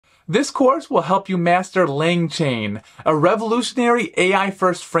This course will help you master LangChain, a revolutionary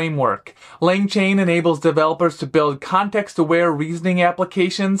AI-first framework. LangChain enables developers to build context-aware reasoning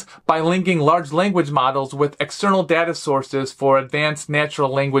applications by linking large language models with external data sources for advanced natural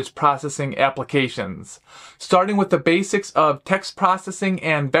language processing applications. Starting with the basics of text processing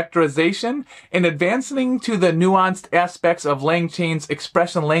and vectorization, and advancing to the nuanced aspects of LangChain's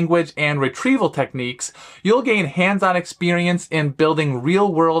expression language and retrieval techniques, you'll gain hands-on experience in building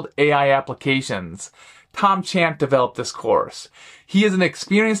real-world AI applications. Tom Chant developed this course. He is an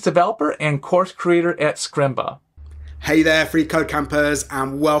experienced developer and course creator at Scrimba. Hey there, free code campers,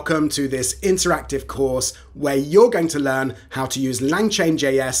 and welcome to this interactive course where you're going to learn how to use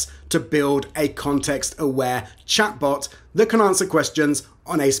LangChain.js to build a context-aware chatbot that can answer questions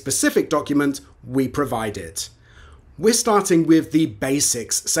on a specific document we provided. We're starting with the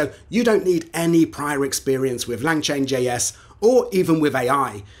basics, so you don't need any prior experience with LangChain.js or even with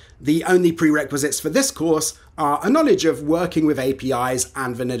AI. The only prerequisites for this course are a knowledge of working with APIs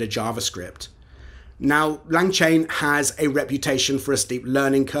and vanilla JavaScript. Now, LangChain has a reputation for a steep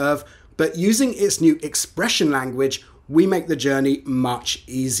learning curve, but using its new expression language, we make the journey much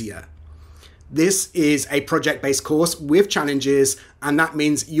easier. This is a project-based course with challenges, and that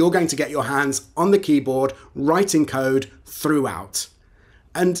means you're going to get your hands on the keyboard writing code throughout.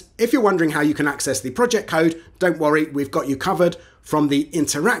 And if you're wondering how you can access the project code, don't worry, we've got you covered. From the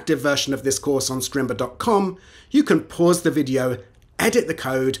interactive version of this course on Scrimba.com, you can pause the video, edit the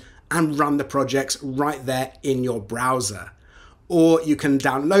code, and run the projects right there in your browser. Or you can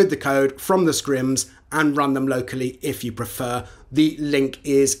download the code from the scrims and run them locally if you prefer. The link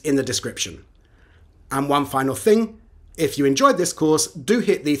is in the description. And one final thing, if you enjoyed this course, do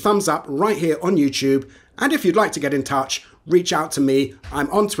hit the thumbs up right here on YouTube. And if you'd like to get in touch, reach out to me. I'm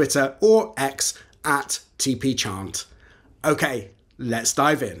on Twitter or X at TPChant. Okay, let's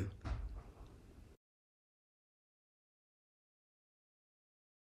dive in.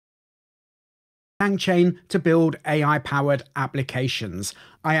 LangChain to build AI-powered applications.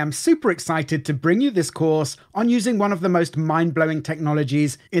 I am super excited to bring you this course on using one of the most mind-blowing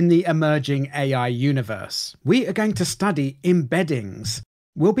technologies in the emerging AI universe. We are going to study embeddings.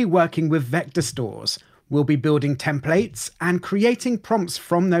 We'll be working with vector stores. We'll be building templates and creating prompts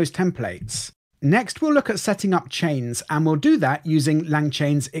from those templates. Next, we'll look at setting up chains, and we'll do that using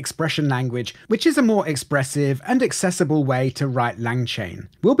LangChain's expression language, which is a more expressive and accessible way to write LangChain.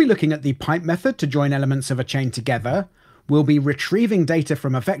 We'll be looking at the pipe method to join elements of a chain together. We'll be retrieving data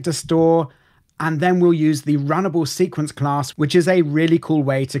from a vector store, and then we'll use the runnable sequence class, which is a really cool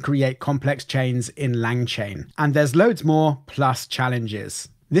way to create complex chains in LangChain. And there's loads more, plus challenges.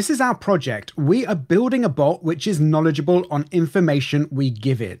 This is our project. We are building a bot which is knowledgeable on information we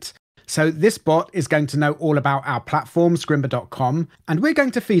give it. So this bot is going to know all about our platform, Scrimba.com, and we're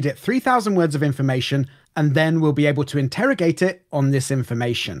going to feed it 3,000 words of information, and then we'll be able to interrogate it on this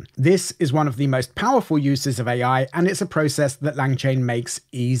information. This is one of the most powerful uses of AI, and it's a process that LangChain makes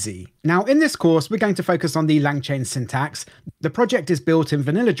easy. Now, in this course, we're going to focus on the LangChain syntax. The project is built in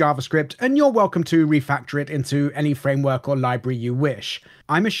vanilla JavaScript, and you're welcome to refactor it into any framework or library you wish.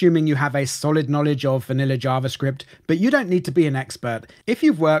 I'm assuming you have a solid knowledge of vanilla JavaScript, but you don't need to be an expert. If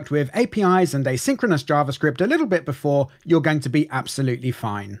you've worked with APIs and asynchronous JavaScript a little bit before, you're going to be absolutely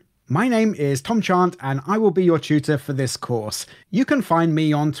fine. My name is Tom Chant, and I will be your tutor for this course. You can find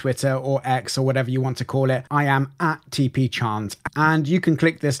me on Twitter or X or whatever you want to call it. I am at TPChant, and you can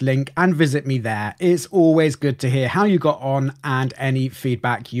click this link and visit me there. It's always good to hear how you got on and any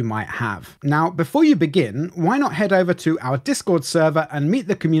feedback you might have. Now, before you begin, why not head over to our Discord server and meet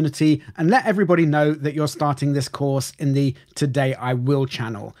the community and let everybody know that you're starting this course in the Today I Will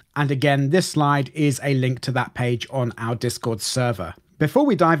channel. And again, this slide is a link to that page on our Discord server. Before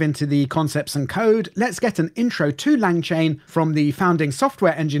we dive into the concepts and code, let's get an intro to LangChain from the founding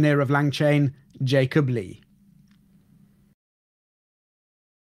software engineer of LangChain, Jacob Lee.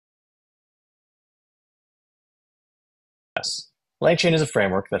 Yes. LangChain is a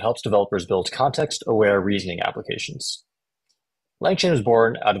framework that helps developers build context-aware reasoning applications. LangChain was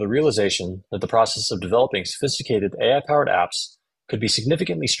born out of the realization that the process of developing sophisticated AI-powered apps could be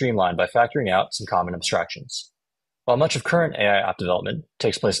significantly streamlined by factoring out some common abstractions. While much of current AI app development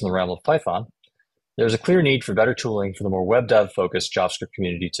takes place in the realm of Python, there is a clear need for better tooling for the more web dev-focused JavaScript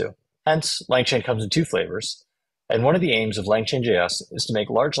community too. Hence, LangChain comes in two flavors, and one of the aims of LangChain.js is to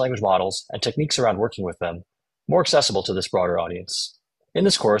make large language models and techniques around working with them more accessible to this broader audience. In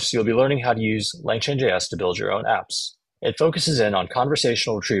this course, you'll be learning how to use LangChain.js to build your own apps. It focuses in on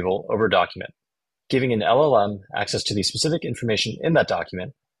conversational retrieval over a document, giving an LLM access to the specific information in that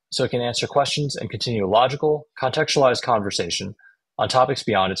document so it can answer questions and continue a logical, contextualized conversation on topics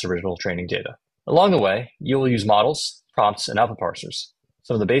beyond its original training data. Along the way, you will use models, prompts, and output parsers,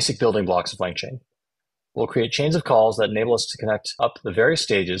 some of the basic building blocks of LangChain. We'll create chains of calls that enable us to connect up the various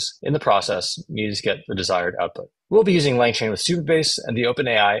stages in the process needed to get the desired output. We'll be using LangChain with Supabase and the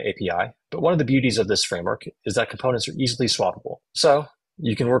OpenAI API, but one of the beauties of this framework is that components are easily swappable. So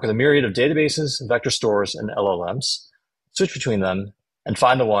you can work with a myriad of databases, vector stores, and LLMs, switch between them, and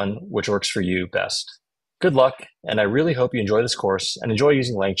find the one which works for you best. Good luck, and I really hope you enjoy this course and enjoy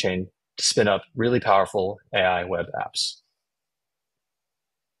using LangChain to spin up really powerful AI web apps.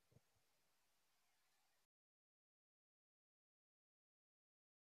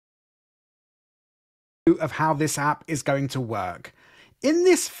 Of how this app is going to work. In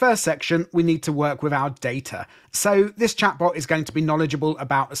this first section, we need to work with our data. So this chatbot is going to be knowledgeable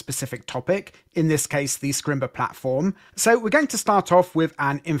about a specific topic, in this case, the Scrimba platform. So we're going to start off with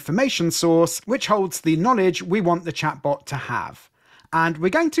an information source, which holds the knowledge we want the chatbot to have. And we're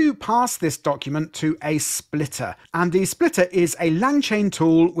going to pass this document to a splitter. And the splitter is a LangChain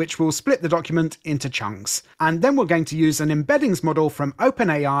tool which will split the document into chunks. And then we're going to use an embeddings model from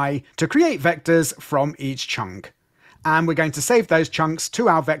OpenAI to create vectors from each chunk. And we're going to save those chunks to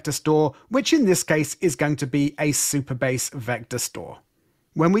our vector store, which in this case is going to be a Supabase vector store.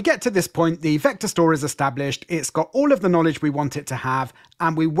 When we get to this point, the vector store is established, it's got all of the knowledge we want it to have,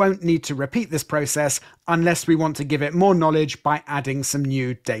 and we won't need to repeat this process unless we want to give it more knowledge by adding some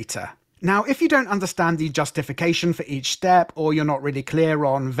new data. Now, if you don't understand the justification for each step, or you're not really clear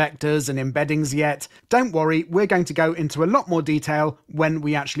on vectors and embeddings yet, don't worry, we're going to go into a lot more detail when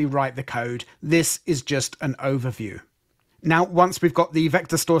we actually write the code. This is just an overview. Now, once we've got the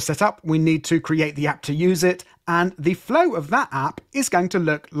vector store set up, we need to create the app to use it, and the flow of that app is going to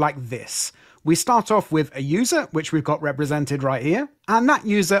look like this. We start off with a user, which we've got represented right here, and that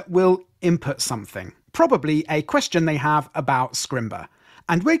user will input something, probably a question they have about Scrimba.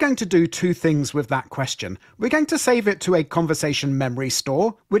 And we're going to do two things with that question. We're going to save it to a conversation memory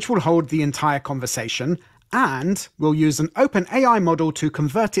store, which will hold the entire conversation, and we'll use an OpenAI model to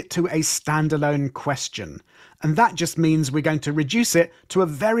convert it to a standalone question. And that just means we're going to reduce it to a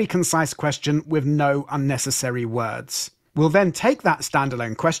very concise question with no unnecessary words. We'll then take that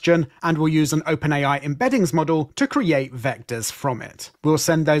standalone question and we'll use an OpenAI embeddings model to create vectors from it. We'll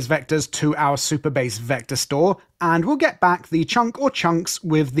send those vectors to our Supabase vector store and we'll get back the chunk or chunks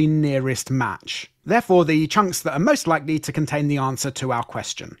with the nearest match. Therefore, the chunks that are most likely to contain the answer to our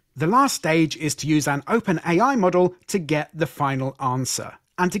question. The last stage is to use an OpenAI model to get the final answer.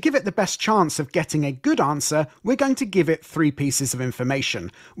 And to give it the best chance of getting a good answer, we're going to give it three pieces of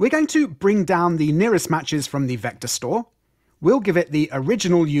information. We're going to bring down the nearest matches from the vector store. We'll give it the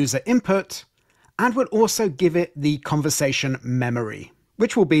original user input, and we'll also give it the conversation memory,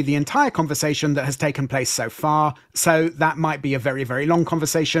 which will be the entire conversation that has taken place so far. So that might be a very, very long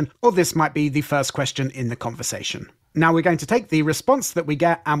conversation, or this might be the first question in the conversation. Now we're going to take the response that we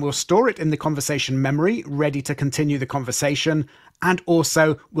get and we'll store it in the conversation memory, ready to continue the conversation, and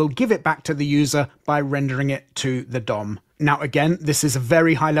also we'll give it back to the user by rendering it to the DOM. Now again, this is a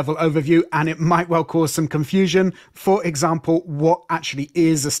very high level overview and it might well cause some confusion. For example, what actually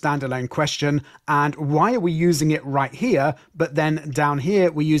is a standalone question and why are we using it right here, but then down here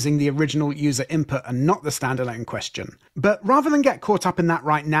we're using the original user input and not the standalone question. But rather than get caught up in that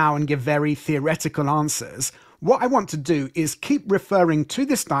right now and give very theoretical answers, what I want to do is keep referring to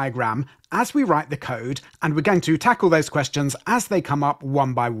this diagram as we write the code, and we're going to tackle those questions as they come up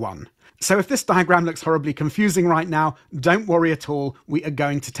one by one. So if this diagram looks horribly confusing right now, don't worry at all, we are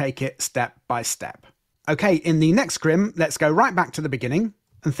going to take it step by step. Okay, in the next scrim, let's go right back to the beginning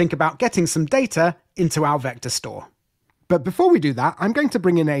and think about getting some data into our vector store. But before we do that, I'm going to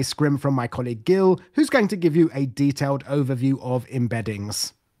bring in a scrim from my colleague Gil, who's going to give you a detailed overview of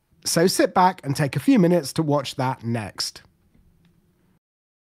embeddings. So sit back and take a few minutes to watch that next.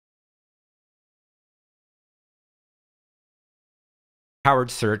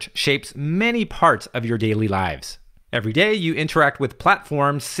 Powered search shapes many parts of your daily lives. Every day you interact with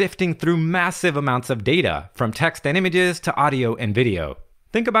platforms sifting through massive amounts of data, from text and images to audio and video.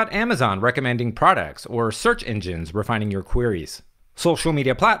 Think about Amazon recommending products or search engines refining your queries. Social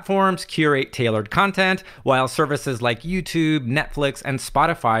media platforms curate tailored content, while services like YouTube, Netflix, and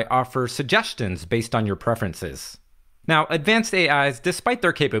Spotify offer suggestions based on your preferences. Now, advanced AIs, despite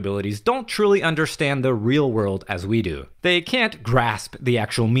their capabilities, don't truly understand the real world as we do. They can't grasp the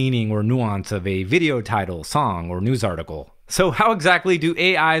actual meaning or nuance of a video title, song, or news article. So how exactly do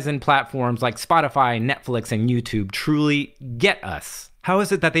AIs and platforms like Spotify, Netflix, and YouTube truly get us? How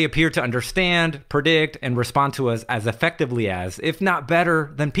is it that they appear to understand, predict, and respond to us as effectively as, if not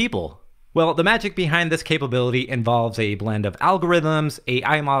better, than people? Well, the magic behind this capability involves a blend of algorithms,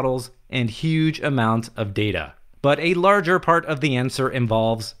 AI models, and huge amounts of data. But a larger part of the answer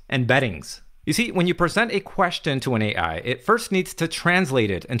involves embeddings. You see, when you present a question to an AI, it first needs to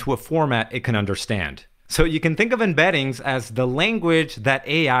translate it into a format it can understand. So you can think of embeddings as the language that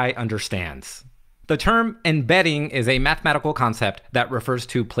AI understands. The term embedding is a mathematical concept that refers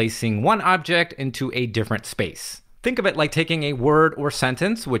to placing one object into a different space. Think of it like taking a word or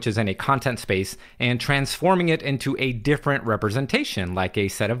sentence, which is in a content space, and transforming it into a different representation, like a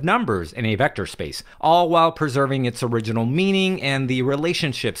set of numbers in a vector space, all while preserving its original meaning and the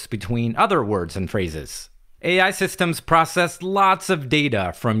relationships between other words and phrases. AI systems process lots of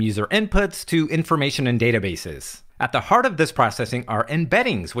data, from user inputs to information in databases. At the heart of this processing are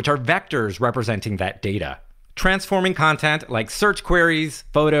embeddings, which are vectors representing that data. Transforming content like search queries,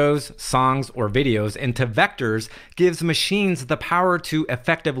 photos, songs, or videos into vectors gives machines the power to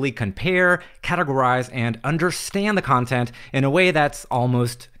effectively compare, categorize, and understand the content in a way that's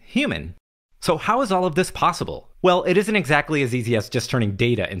almost human. So how is all of this possible? Well, it isn't exactly as easy as just turning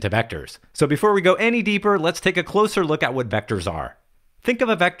data into vectors. So before we go any deeper, let's take a closer look at what vectors are. Think of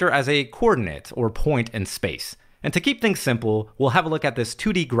a vector as a coordinate or point in space. And to keep things simple, we'll have a look at this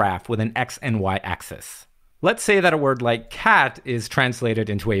 2D graph with an x and y axis. Let's say that a word like cat is translated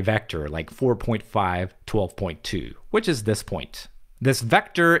into a vector like 4.5, 12.2, which is this point. This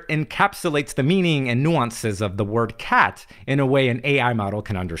vector encapsulates the meaning and nuances of the word cat in a way an AI model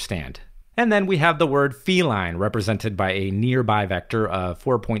can understand. And then we have the word feline represented by a nearby vector of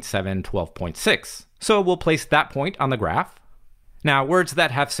 4.7, 12.6. So we'll place that point on the graph. Now, words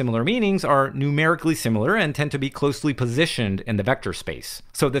that have similar meanings are numerically similar and tend to be closely positioned in the vector space.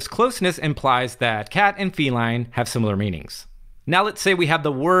 So this closeness implies that cat and feline have similar meanings. Now let's say we have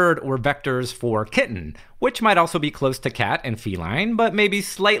the word or vectors for kitten, which might also be close to cat and feline, but maybe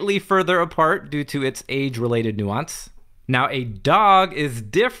slightly further apart due to its age-related nuance. Now a dog is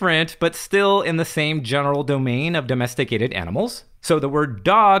different, but still in the same general domain of domesticated animals. So the word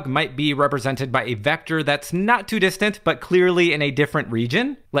dog might be represented by a vector that's not too distant, but clearly in a different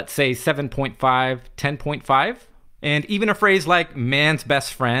region. Let's say 7.5, 10.5. And even a phrase like man's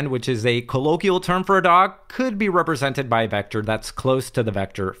best friend, which is a colloquial term for a dog, could be represented by a vector that's close to the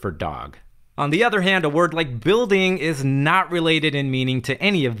vector for dog. On the other hand, a word like building is not related in meaning to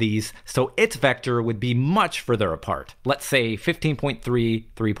any of these, so its vector would be much further apart. Let's say 15.3,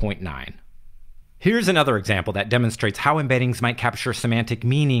 3.9. Here's another example that demonstrates how embeddings might capture semantic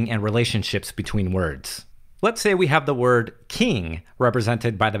meaning and relationships between words. Let's say we have the word king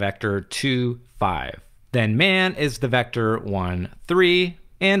represented by the vector 2, 5. Then man is the vector 1, 3,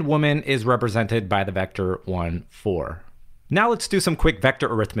 and woman is represented by the vector 1, 4. Now let's do some quick vector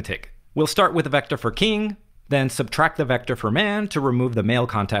arithmetic. We'll start with the vector for king, then subtract the vector for man to remove the male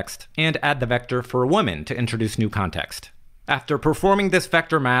context, and add the vector for woman to introduce new context. After performing this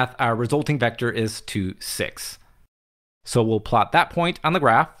vector math, our resulting vector is 2, 6. So we'll plot that point on the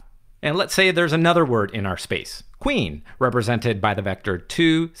graph, and let's say there's another word in our space, queen, represented by the vector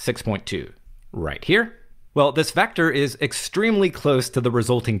 2, 6.2, right here. Well, this vector is extremely close to the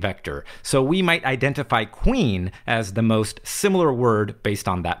resulting vector, so we might identify queen as the most similar word based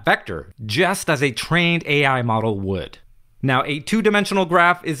on that vector, just as a trained AI model would. Now, a two-dimensional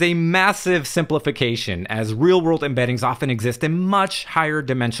graph is a massive simplification, as real-world embeddings often exist in much higher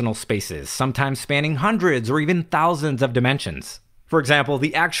dimensional spaces, sometimes spanning hundreds or even thousands of dimensions. For example,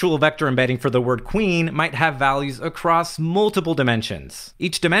 the actual vector embedding for the word queen might have values across multiple dimensions.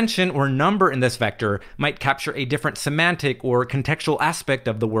 Each dimension or number in this vector might capture a different semantic or contextual aspect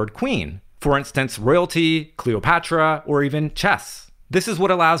of the word queen. For instance, royalty, Cleopatra, or even chess. This is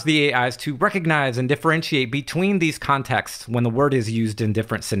what allows the AIs to recognize and differentiate between these contexts when the word is used in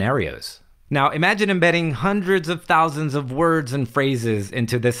different scenarios. Now imagine embedding hundreds of thousands of words and phrases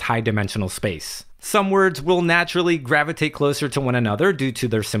into this high-dimensional space. Some words will naturally gravitate closer to one another due to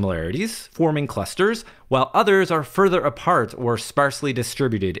their similarities, forming clusters, while others are further apart or sparsely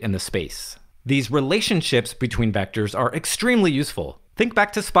distributed in the space. These relationships between vectors are extremely useful. Think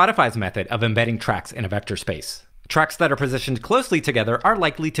back to Spotify's method of embedding tracks in a vector space. Tracks that are positioned closely together are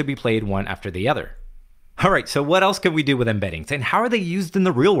likely to be played one after the other. Alright, so what else can we do with embeddings, and how are they used in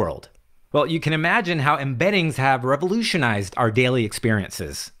the real world? Well, you can imagine how embeddings have revolutionized our daily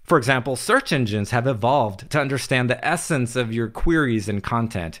experiences. For example, search engines have evolved to understand the essence of your queries and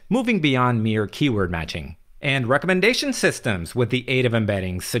content, moving beyond mere keyword matching. And recommendation systems, with the aid of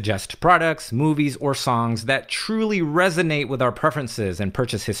embeddings, suggest products, movies, or songs that truly resonate with our preferences and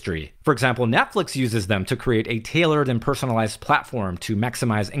purchase history. For example, Netflix uses them to create a tailored and personalized platform to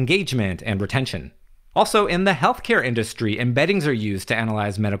maximize engagement and retention. Also, in the healthcare industry, embeddings are used to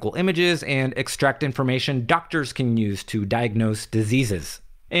analyze medical images and extract information doctors can use to diagnose diseases.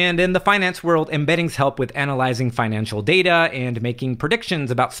 And in the finance world, embeddings help with analyzing financial data and making predictions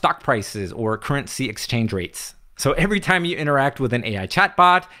about stock prices or currency exchange rates. So every time you interact with an AI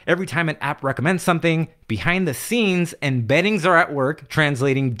chatbot, every time an app recommends something, behind the scenes, embeddings are at work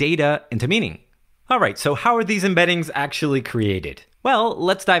translating data into meaning. All right, so how are these embeddings actually created? Well,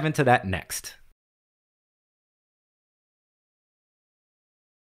 let's dive into that next.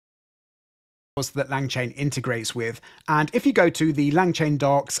 That LangChain integrates with. And if you go to the LangChain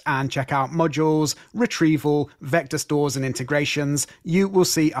docs and check out modules, retrieval, vector stores, and integrations, you will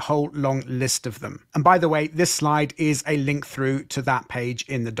see a whole long list of them. And by the way, this slide is a link through to that page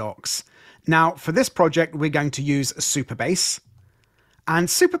in the docs. Now, for this project, we're going to use Supabase. And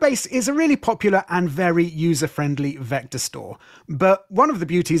Supabase is a really popular and very user-friendly vector store. But one of the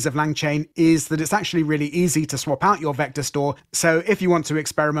beauties of LangChain is that it's actually really easy to swap out your vector store. So if you want to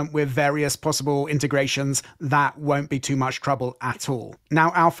experiment with various possible integrations, that won't be too much trouble at all. Now,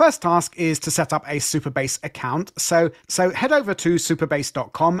 our first task is to set up a Supabase account. So head over to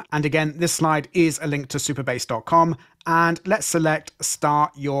supabase.com. And again, this slide is a link to supabase.com. And let's select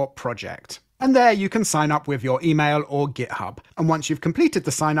Start Your Project. And there you can sign up with your email or GitHub. And once you've completed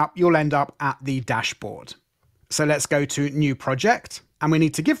the sign up, you'll end up at the dashboard. So let's go to New Project. And we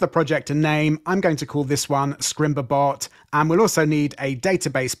need to give the project a name. I'm going to call this one ScrimbaBot. And we'll also need a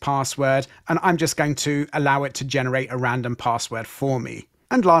database password. And I'm just going to allow it to generate a random password for me.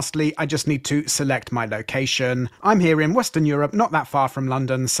 And lastly, I just need to select my location. I'm here in Western Europe, not that far from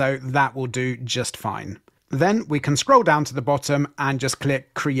London, so that will do just fine. Then we can scroll down to the bottom and just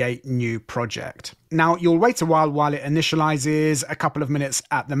click Create New Project. Now, you'll wait a while it initializes, a couple of minutes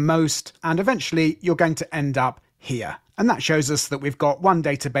at the most, and eventually you're going to end up here. And that shows us that we've got one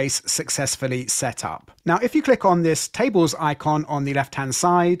database successfully set up. Now, if you click on this tables icon on the left-hand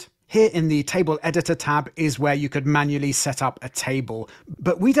side, here in the Table Editor tab is where you could manually set up a table.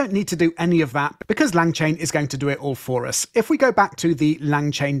 But we don't need to do any of that because LangChain is going to do it all for us. If we go back to the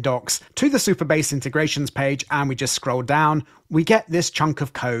LangChain docs, to the Supabase integrations page, and we just scroll down, we get this chunk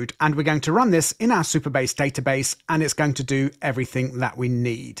of code, and we're going to run this in our Supabase database, and it's going to do everything that we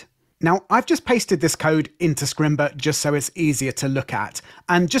need. Now, I've just pasted this code into Scrimba just so it's easier to look at.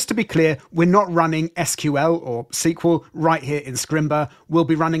 And just to be clear, we're not running SQL or SQL right here in Scrimba. We'll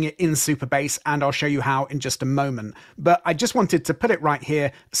be running it in Supabase, and I'll show you how in just a moment. But I just wanted to put it right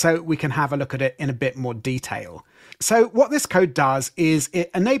here so we can have a look at it in a bit more detail. So what this code does is it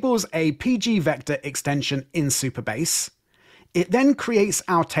enables a PG vector extension in Supabase. It then creates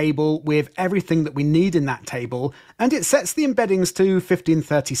our table with everything that we need in that table, and it sets the embeddings to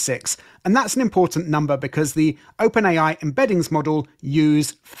 1536. And that's an important number because the OpenAI embeddings model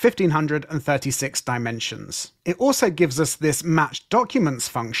use 1536 dimensions. It also gives us this match documents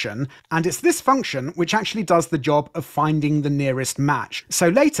function, and it's this function which actually does the job of finding the nearest match. So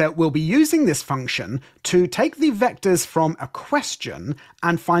later we'll be using this function to take the vectors from a question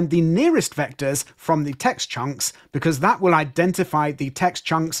and find the nearest vectors from the text chunks, because that will identify the text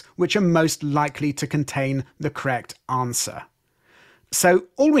chunks which are most likely to contain the correct answer. So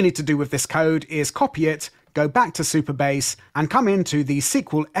all we need to do with this code is copy it, go back to Supabase, and come into the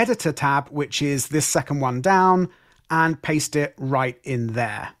SQL Editor tab, which is this second one down, and paste it right in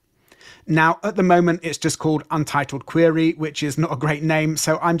there. Now, at the moment, it's just called Untitled Query, which is not a great name,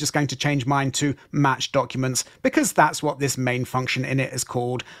 so I'm just going to change mine to Match Documents, because that's what this main function in it is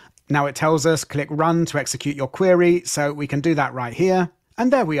called. Now it tells us click Run to execute your query, so we can do that right here.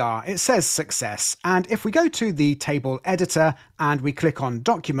 And there we are, it says success. And if we go to the table editor and we click on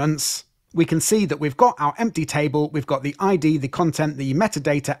documents, we can see that we've got our empty table, we've got the ID, the content, the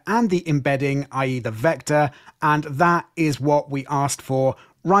metadata, and the embedding, i.e. the vector, and that is what we asked for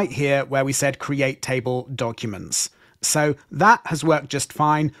right here where we said create table documents. So that has worked just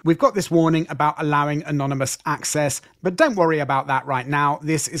fine. We've got this warning about allowing anonymous access, but don't worry about that right now.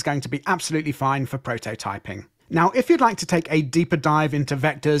 This is going to be absolutely fine for prototyping. Now, if you'd like to take a deeper dive into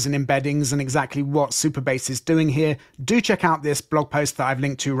vectors and embeddings and exactly what Supabase is doing here, do check out this blog post that I've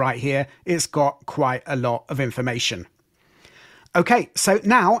linked to right here. It's got quite a lot of information. Okay, so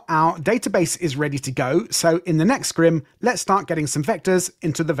now our database is ready to go. So in the next scrim, let's start getting some vectors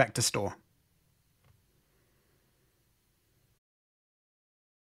into the vector store.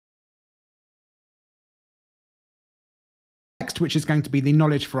 Which is going to be the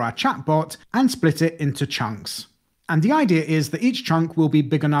knowledge for our chatbot, and split it into chunks. And the idea is that each chunk will be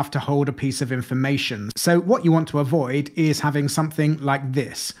big enough to hold a piece of information. So what you want to avoid is having something like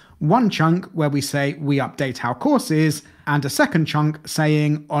this. One chunk where we say we update our courses, and a second chunk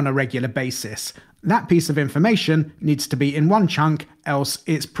saying on a regular basis. That piece of information needs to be in one chunk, else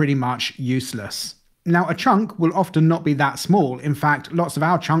it's pretty much useless. Now, a chunk will often not be that small. In fact, lots of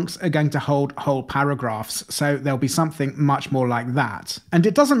our chunks are going to hold whole paragraphs, so there'll be something much more like that. And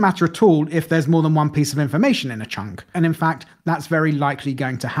it doesn't matter at all if there's more than one piece of information in a chunk. And in fact, that's very likely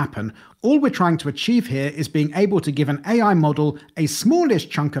going to happen. All we're trying to achieve here is being able to give an AI model a smallish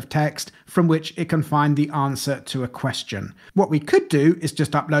chunk of text from which it can find the answer to a question. What we could do is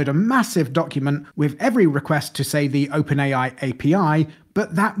just upload a massive document with every request to, say, the OpenAI API,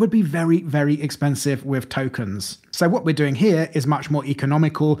 but that would be very, very expensive with tokens. So what we're doing here is much more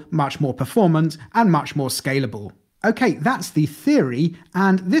economical, much more performant, and much more scalable. Okay, that's the theory,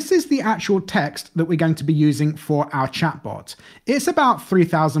 and this is the actual text that we're going to be using for our chatbot. It's about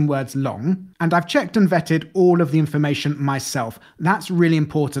 3,000 words long, and I've checked and vetted all of the information myself. That's really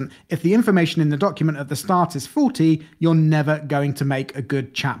important. If the information in the document at the start is faulty, you're never going to make a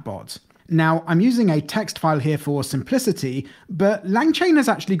good chatbot. Now, I'm using a text file here for simplicity, but LangChain has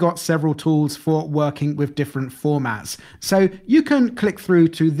actually got several tools for working with different formats. So you can click through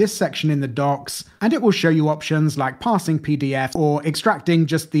to this section in the docs, and it will show you options like parsing PDF or extracting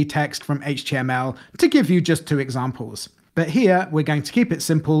just the text from HTML, to give you just two examples. But here, we're going to keep it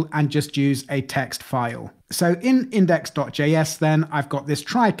simple and just use a text file. So in index.js then, I've got this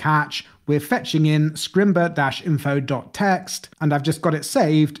try catch. We're fetching in scrimba-info.text, and I've just got it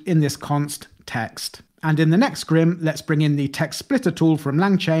saved in this const text. And in the next scrim, let's bring in the text splitter tool from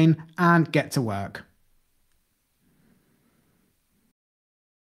LangChain and get to work.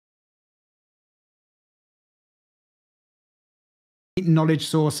 Knowledge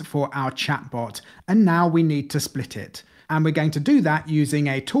source for our chatbot, and now we need to split it. And we're going to do that using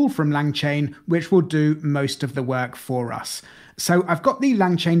a tool from LangChain, which will do most of the work for us. So I've got the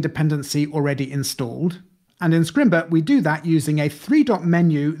LangChain dependency already installed. And in Scrimba, we do that using a three-dot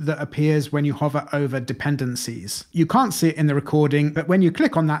menu that appears when you hover over dependencies. You can't see it in the recording, but when you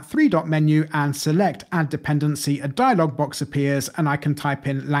click on that three-dot menu and select Add Dependency, a dialog box appears and I can type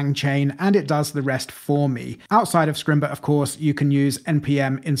in LangChain and it does the rest for me. Outside of Scrimba, of course, you can use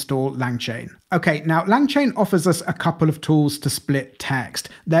npm install LangChain. Okay, now LangChain offers us a couple of tools to split text.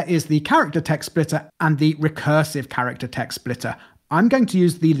 There is the character text splitter and the recursive character text splitter. I'm going to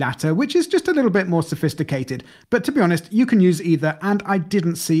use the latter, which is just a little bit more sophisticated, but to be honest, you can use either, and I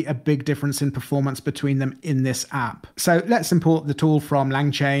didn't see a big difference in performance between them in this app. So let's import the tool from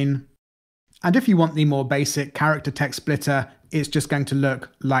LangChain. And if you want the more basic character text splitter, it's just going to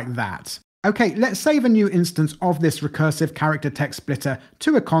look like that. Okay, let's save a new instance of this recursive character text splitter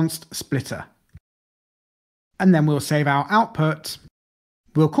to a const splitter. And then we'll save our output.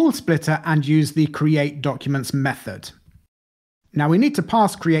 We'll call splitter and use the create documents method. Now we need to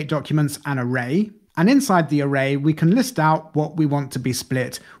pass create documents an array, and inside the array we can list out what we want to be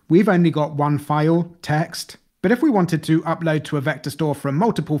split. We've only got one file, text, but if we wanted to upload to a vector store from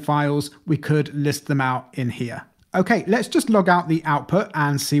multiple files, we could list them out in here. Okay, let's just log out the output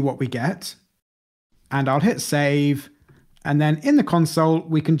and see what we get. And I'll hit save, and then in the console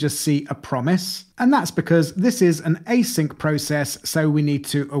we can just see a promise, and that's because this is an async process, so we need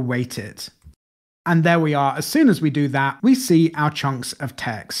to await it. And there we are. As soon as we do that, we see our chunks of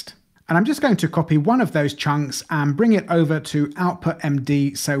text. And I'm just going to copy one of those chunks and bring it over to output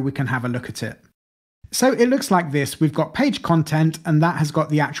MD so we can have a look at it. So it looks like this. We've got page content, and that has got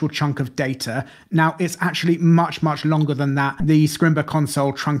the actual chunk of data. Now it's actually much, much longer than that. The Scrimba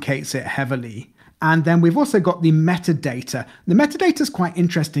console truncates it heavily. And then we've also got the metadata. The metadata is quite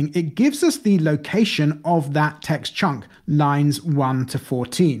interesting. It gives us the location of that text chunk, lines 1 to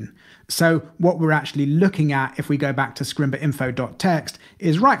 14. So what we're actually looking at, if we go back to scrimba-info.text,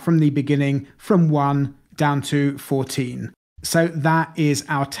 is right from the beginning, from 1 down to 14. So that is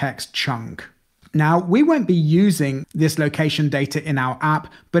our text chunk. Now, we won't be using this location data in our app,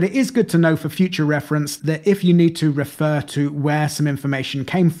 but it is good to know for future reference that if you need to refer to where some information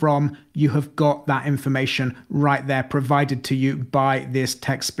came from, you have got that information right there provided to you by this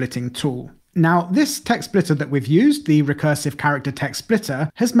text splitting tool. Now, this text splitter that we've used, the recursive character text splitter,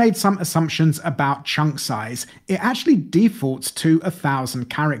 has made some assumptions about chunk size. It actually defaults to 1,000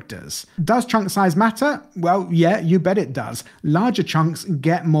 characters. Does chunk size matter? Well, yeah, you bet it does. Larger chunks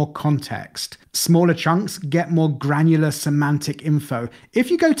get more context. Smaller chunks get more granular semantic info.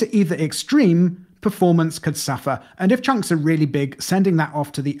 If you go to either extreme, performance could suffer, and if chunks are really big, sending that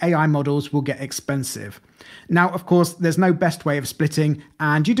off to the AI models will get expensive. Now, of course, there's no best way of splitting,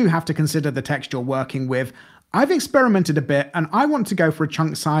 and you do have to consider the text you're working with. I've experimented a bit, and I want to go for a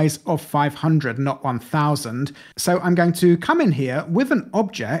chunk size of 500, not 1,000. So I'm going to come in here with an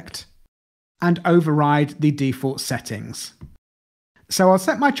object, and override the default settings. So I'll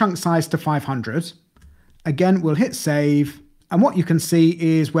set my chunk size to 500. Again, we'll hit save. And what you can see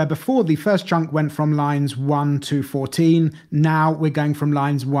is where before the first chunk went from lines 1 to 14, now we're going from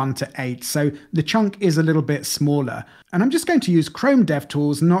lines 1 to 8. So the chunk is a little bit smaller. And I'm just going to use Chrome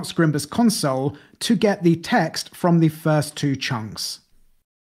DevTools, not Scrimba's console, to get the text from the first two chunks.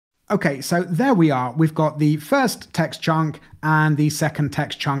 Okay, so there we are. We've got the first text chunk and the second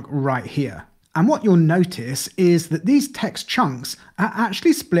text chunk right here. And what you'll notice is that these text chunks are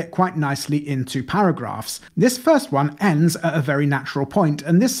actually split quite nicely into paragraphs. This first one ends at a very natural point,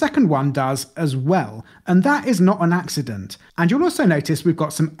 and this second one does as well. And that is not an accident. And you'll also notice we've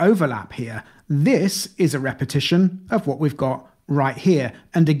got some overlap here. This is a repetition of what we've got right here.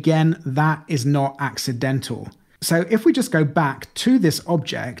 And again, that is not accidental. So if we just go back to this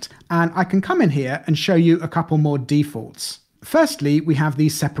object, and I can come in here and show you a couple more defaults. Firstly, we have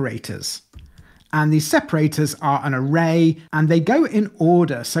these separators. And these separators are an array, and they go in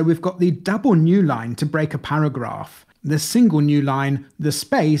order. So we've got the double new line to break a paragraph, the single new line, the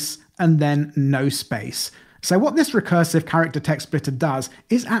space, and then no space. So what this recursive character text splitter does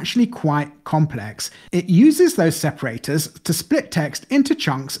is actually quite complex. It uses those separators to split text into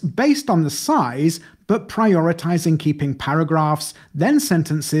chunks based on the size, but prioritizing keeping paragraphs, then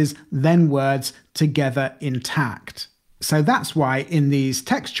sentences, then words together intact. So that's why in these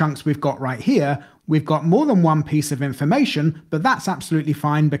text chunks we've got right here, we've got more than one piece of information, but that's absolutely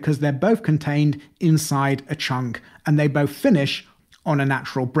fine because they're both contained inside a chunk and they both finish on a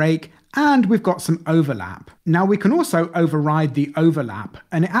natural break, and we've got some overlap. Now we can also override the overlap,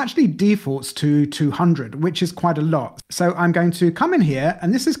 and it actually defaults to 200, which is quite a lot. So I'm going to come in here,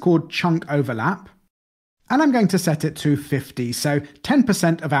 and this is called chunk overlap. And I'm going to set it to 50, so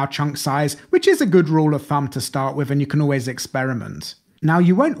 10% of our chunk size, which is a good rule of thumb to start with, and you can always experiment. Now,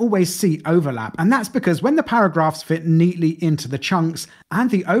 you won't always see overlap, and that's because when the paragraphs fit neatly into the chunks and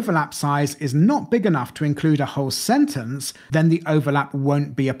the overlap size is not big enough to include a whole sentence, then the overlap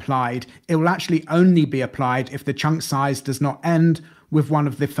won't be applied. It will actually only be applied if the chunk size does not end with one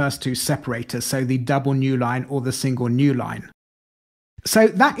of the first two separators, so the double new line or the single new line. So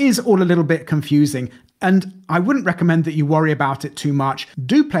that is all a little bit confusing. And I wouldn't recommend that you worry about it too much.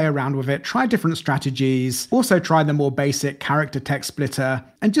 Do play around with it, try different strategies, also try the more basic character text splitter,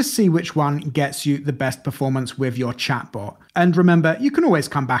 and just see which one gets you the best performance with your chatbot. And remember, you can always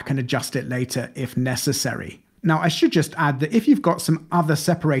come back and adjust it later if necessary. Now, I should just add that if you've got some other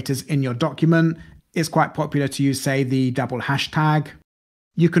separators in your document, it's quite popular to use, say, the double hashtag.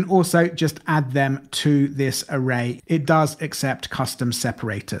 You can also just add them to this array. It does accept custom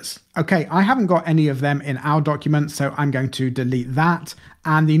separators. Okay, I haven't got any of them in our document, so I'm going to delete that.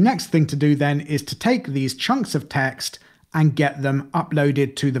 And the next thing to do then is to take these chunks of text and get them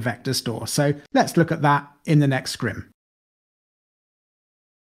uploaded to the vector store. So let's look at that in the next scrim.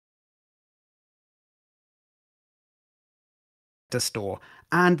 Store.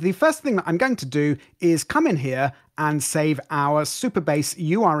 And the first thing that I'm going to do is come in here and save our Supabase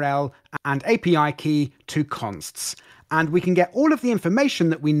URL and API key to consts. And we can get all of the information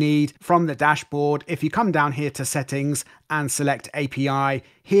that we need from the dashboard. If you come down here to settings and select API,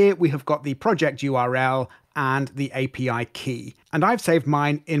 here we have got the project URL and the API key. And I've saved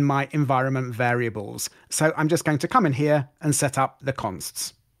mine in my environment variables. So I'm just going to come in here and set up the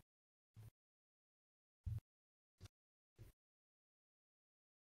consts.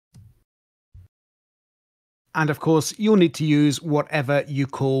 And of course, you'll need to use whatever you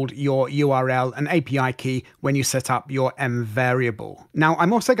called your URL and API key when you set up your M variable. Now,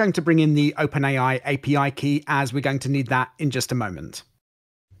 I'm also going to bring in the OpenAI API key as we're going to need that in just a moment.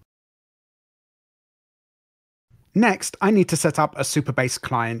 Next, I need to set up a Supabase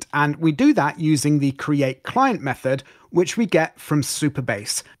client, and we do that using the create_client method, which we get from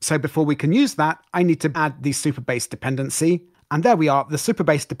Supabase. So before we can use that, I need to add the Supabase dependency. And there we are, the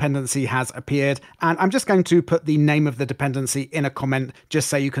Supabase dependency has appeared, and I'm just going to put the name of the dependency in a comment just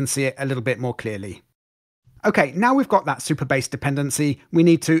so you can see it a little bit more clearly. Okay, now we've got that Supabase dependency, we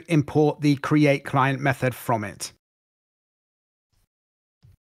need to import the create_client method from it.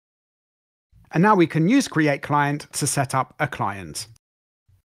 And now we can use create_client to set up a client.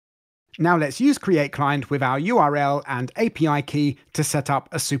 Now let's use create_client with our URL and API key to set up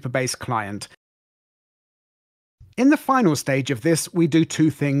a Supabase client. In the final stage of this, we do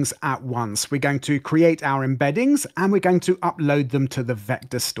two things at once. We're going to create our embeddings and we're going to upload them to the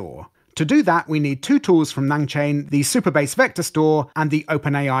vector store. To do that, we need two tools from LangChain, the Supabase vector store and the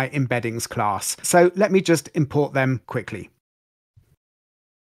OpenAI embeddings class. So let me just import them quickly.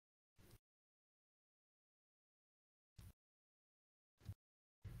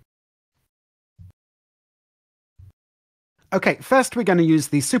 Okay, first we're going to use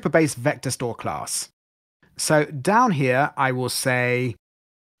the Supabase vector store class. So down here, I will say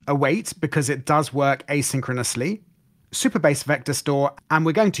await because it does work asynchronously, Supabase vector store, and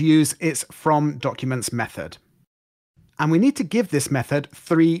we're going to use its from documents method. And we need to give this method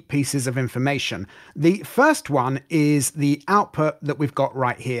 3 pieces of information. The first one is the output that we've got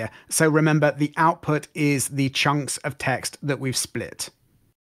right here. So remember, the output is the chunks of text that we've split.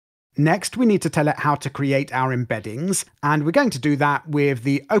 Next, we need to tell it how to create our embeddings, and we're going to do that with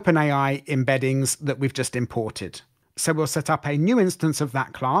the OpenAI embeddings that we've just imported. So we'll set up a new instance of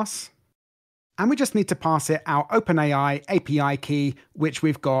that class, and we just need to pass it our OpenAI API key, which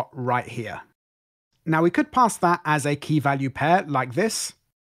we've got right here. Now we could pass that as a key-value pair like this,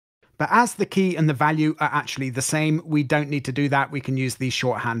 but as the key and the value are actually the same, we don't need to do that. We can use the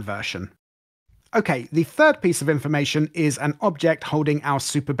shorthand version. Okay, the third piece of information is an object holding our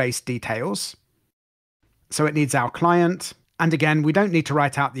Supabase details. So it needs our client, and again, we don't need to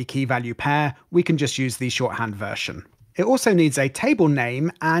write out the key-value pair. We can just use the shorthand version. It also needs a table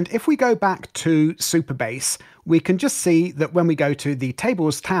name, and if we go back to Supabase, we can just see that when we go to the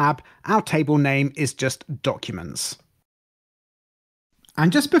Tables tab, our table name is just Documents.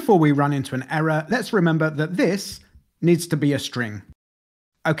 And just before we run into an error, let's remember that this needs to be a string.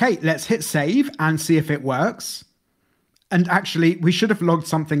 Okay, let's hit save and see if it works. And actually, we should have logged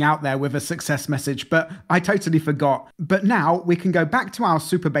something out there with a success message, but I totally forgot. But now we can go back to our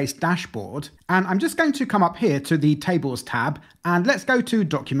Supabase dashboard, and I'm just going to come up here to the Tables tab, and let's go to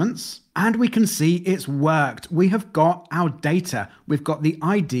Documents, and we can see it's worked. We have got our data. We've got the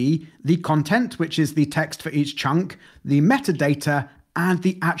ID, the content, which is the text for each chunk, the metadata, and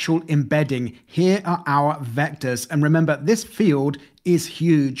the actual embedding. Here are our vectors. And remember, this field is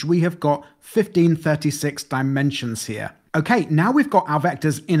huge. We have got 1536 dimensions here. Okay, now we've got our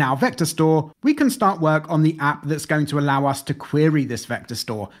vectors in our vector store, we can start work on the app that's going to allow us to query this vector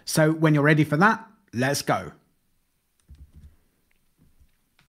store. So when you're ready for that, let's go.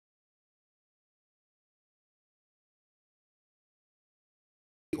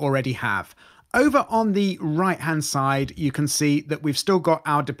 We already have. Over on the right-hand side, you can see that we've still got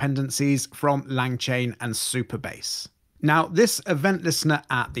our dependencies from LangChain and Supabase. Now, this event listener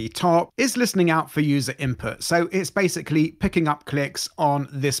at the top is listening out for user input. So it's basically picking up clicks on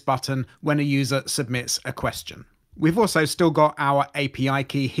this button when a user submits a question. We've also still got our API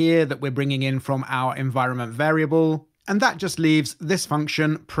key here that we're bringing in from our environment variable. And that just leaves this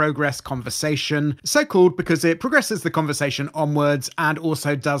function, progress conversation, so called because it progresses the conversation onwards and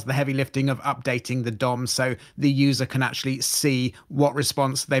also does the heavy lifting of updating the DOM so the user can actually see what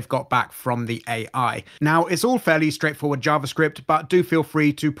response they've got back from the AI. Now, it's all fairly straightforward JavaScript, but do feel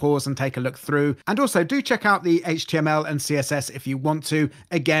free to pause and take a look through. And also do check out the HTML and CSS if you want to.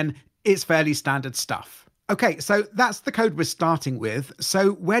 Again, it's fairly standard stuff. Okay, so that's the code we're starting with.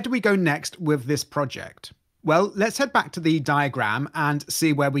 So where do we go next with this project? Well, let's head back to the diagram and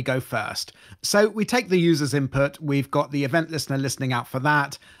see where we go first. So we take the user's input, we've got the event listener listening out for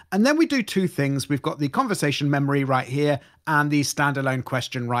that, and then we do 2 things. We've got the conversation memory right here and the standalone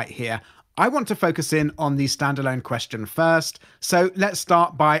question right here. I want to focus in on the standalone question first, so let's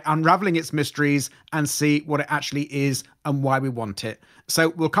start by unraveling its mysteries and see what it actually is and why we want it. So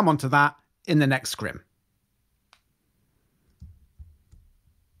we'll come on to that in the next scrim.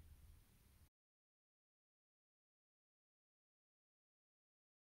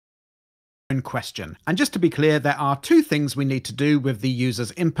 Question. And just to be clear, there are 2 things we need to do with the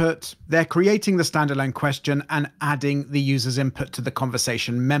user's input. They're creating the standalone question and adding the user's input to the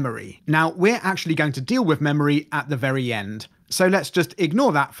conversation memory. Now, we're actually going to deal with memory at the very end. So let's just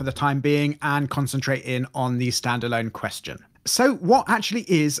ignore that for the time being and concentrate in on the standalone question. So what actually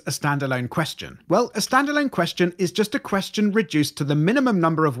is a standalone question? Well, a standalone question is just a question reduced to the minimum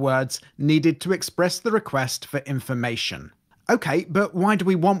number of words needed to express the request for information. Okay, but why do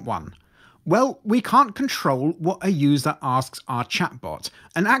we want one? Well, we can't control what a user asks our chatbot.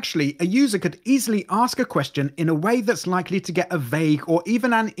 And actually, a user could easily ask a question in a way that's likely to get a vague or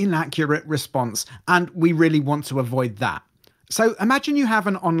even an inaccurate response, and we really want to avoid that. So imagine you have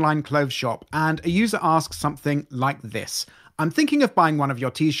an online clothes shop and a user asks something like this. I'm thinking of buying one of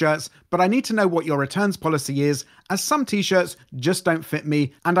your t-shirts, but I need to know what your returns policy is, as some t-shirts just don't fit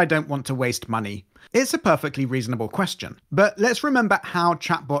me and I don't want to waste money. It's a perfectly reasonable question. But let's remember how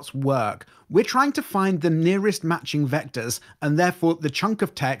chatbots work. We're trying to find the nearest matching vectors and therefore the chunk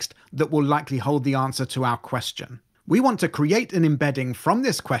of text that will likely hold the answer to our question. We want to create an embedding from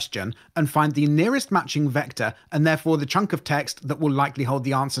this question and find the nearest matching vector and therefore the chunk of text that will likely hold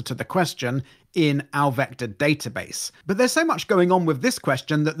the answer to the question in our vector database. But there's so much going on with this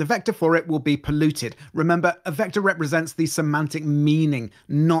question that the vector for it will be polluted. Remember, a vector represents the semantic meaning,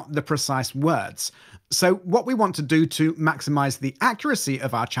 not the precise words. So what we want to do to maximize the accuracy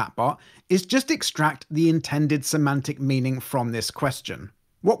of our chatbot is just extract the intended semantic meaning from this question.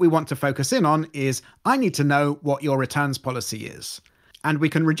 What we want to focus in on is, I need to know what your returns policy is. And we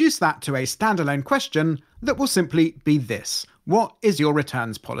can reduce that to a standalone question that will simply be this. What is your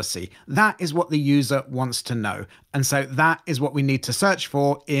returns policy? That is what the user wants to know. And so that is what we need to search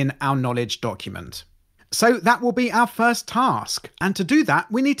for in our knowledge document. So that will be our first task. And to do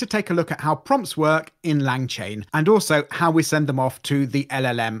that, we need to take a look at how prompts work in LangChain and also how we send them off to the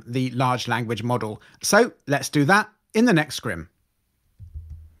LLM, the large language model. So let's do that in the next scrim.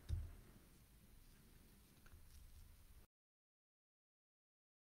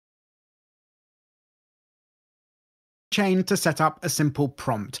 Chain to set up a simple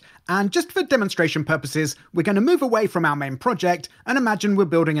prompt. And just for demonstration purposes, we're going to move away from our main project and imagine we're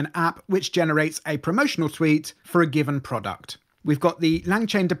building an app which generates a promotional tweet for a given product. We've got the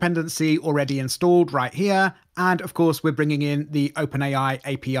LangChain dependency already installed right here, and of course we're bringing in the OpenAI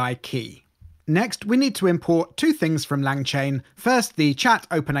API key. Next, we need to import two things from LangChain. First, the chat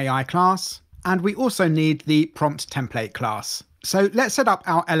OpenAI class, and we also need the prompt template class. So let's set up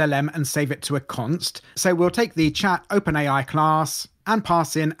our LLM and save it to a const. So we'll take the chat OpenAI class and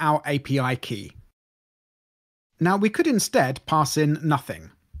pass in our API key. Now we could instead pass in nothing.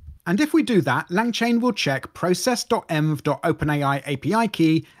 And if we do that, LangChain will check process.env.openai API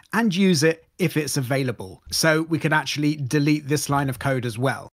key and use it if it's available. So we could actually delete this line of code as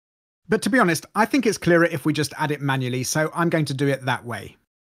well. But to be honest, I think it's clearer if we just add it manually, so I'm going to do it that way.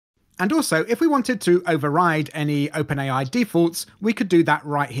 And also, if we wanted to override any OpenAI defaults, we could do that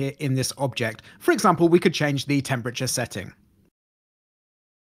right here in this object. For example, we could change the temperature setting.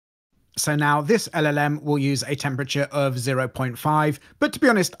 So now this LLM will use a temperature of 0.5, but to be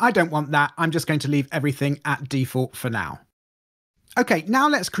honest, I don't want that. I'm just going to leave everything at default for now. Okay, now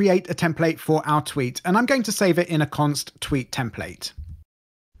let's create a template for our tweet, and I'm going to save it in a const tweet template.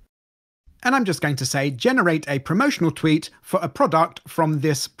 And I'm just going to say, generate a promotional tweet for a product from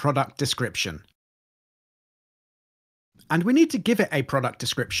this product description. And we need to give it a product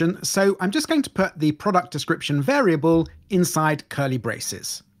description, so I'm just going to put the product description variable inside curly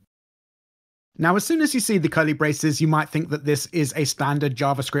braces. Now, as soon as you see the curly braces, you might think that this is a standard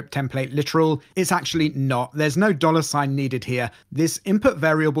JavaScript template literal. It's actually not. There's no $sign needed here. This input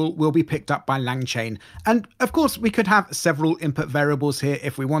variable will be picked up by LangChain. And of course, we could have several input variables here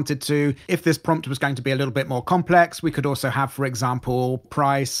if we wanted to. If this prompt was going to be a little bit more complex, we could also have, for example,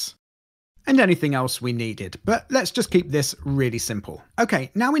 price and anything else we needed. But let's just keep this really simple.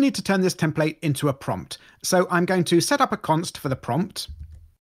 Okay, now we need to turn this template into a prompt. So I'm going to set up a const for the prompt.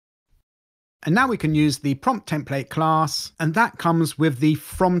 And now we can use the prompt template class, and that comes with the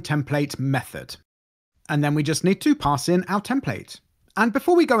fromTemplate method. And then we just need to pass in our template. And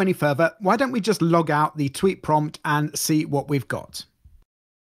before we go any further, why don't we just log out the tweet prompt and see what we've got?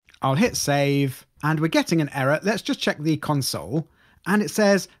 I'll hit save, and we're getting an error. Let's just check the console. And it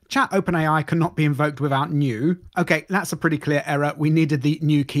says, chat OpenAI cannot be invoked without new. Okay, that's a pretty clear error. We needed the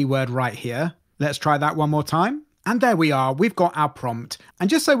new keyword right here. Let's try that one more time. And there we are, we've got our prompt. And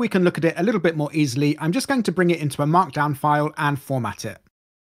just so we can look at it a little bit more easily, I'm just going to bring it into a markdown file and format it.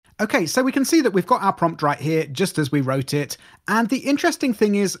 Okay, so we can see that we've got our prompt right here, just as we wrote it. And the interesting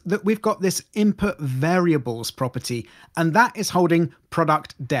thing is that we've got this input variables property, and that is holding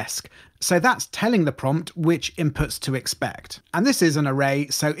product desk. So that's telling the prompt which inputs to expect. And this is an array,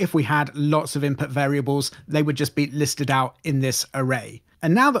 so if we had lots of input variables, they would just be listed out in this array.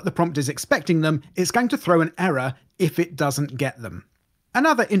 And now that the prompt is expecting them, it's going to throw an error if it doesn't get them.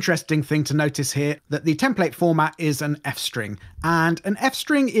 Another interesting thing to notice here, that the template format is an f-string, and an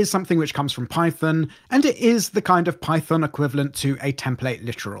f-string is something which comes from Python, and it is the kind of Python equivalent to a template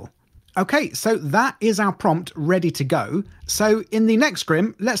literal. Okay, so that is our prompt ready to go. So in the next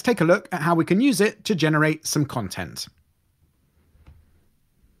scrim, let's take a look at how we can use it to generate some content.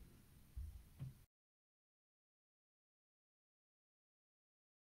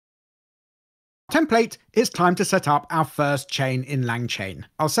 Template, it's time to set up our first chain in LangChain.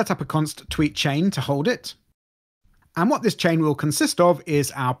 I'll set up a const tweet chain to hold it. And what this chain will consist of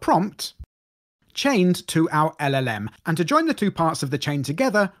is our prompt chained to our LLM. And to join the two parts of the chain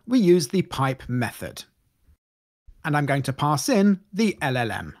together, we use the pipe method. And I'm going to pass in the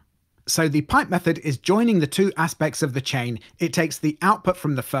LLM. So the pipe method is joining the two aspects of the chain. It takes the output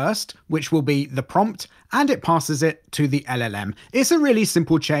from the first, which will be the prompt, and it passes it to the LLM. It's a really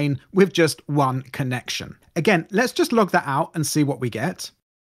simple chain with just one connection. Again, let's just log that out and see what we get.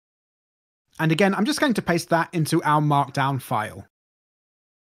 And again, I'm just going to paste that into our Markdown file.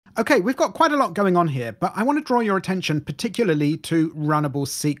 Okay, we've got quite a lot going on here, but I want to draw your attention particularly to runnable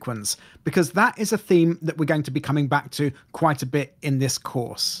sequence, because that is a theme that we're going to be coming back to quite a bit in this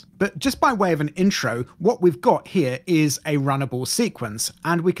course. But just by way of an intro, what we've got here is a runnable sequence,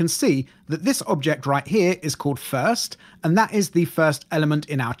 and we can see that this object right here is called first, and that is the first element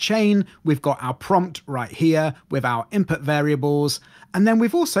in our chain. We've got our prompt right here with our input variables, and then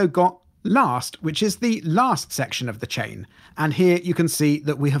we've also got last, which is the last section of the chain. And here you can see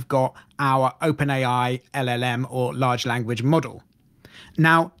that we have got our OpenAI LLM, or large language model.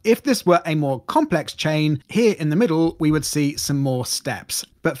 Now, if this were a more complex chain, here in the middle we would see some more steps.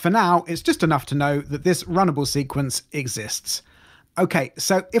 But for now, it's just enough to know that this runnable sequence exists. Okay,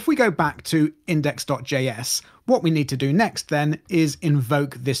 so if we go back to index.js, what we need to do next then is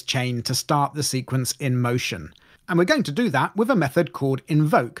invoke this chain to start the sequence in motion. And we're going to do that with a method called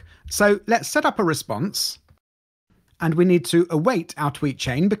invoke. So let's set up a response. And we need to await our tweet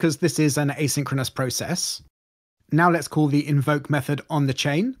chain because this is an asynchronous process. Now let's call the invoke method on the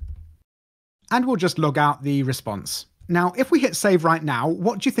chain. And we'll just log out the response. Now, if we hit save right now,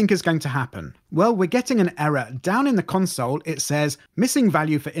 what do you think is going to happen? Well, we're getting an error. Down in the console, it says missing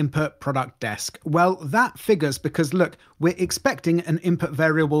value for input product desk. Well, that figures because look, we're expecting an input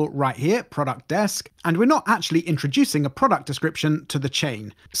variable right here, product desk, and we're not actually introducing a product description to the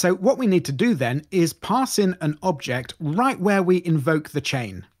chain. So what we need to do then is pass in an object right where we invoke the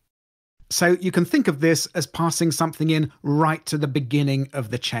chain. So you can think of this as passing something in right to the beginning of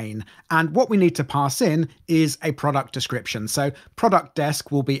the chain. And what we need to pass in is a product description. So product desk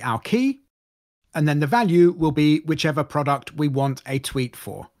will be our key, and then the value will be whichever product we want a tweet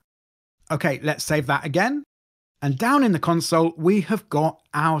for. Okay, let's save that again. And down in the console, we have got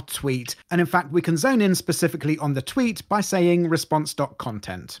our tweet. And in fact, we can zone in specifically on the tweet by saying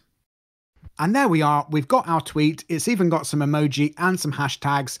response.content. And there we are, we've got our tweet, it's even got some emoji and some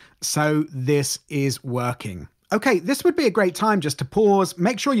hashtags, so this is working. Okay, this would be a great time just to pause,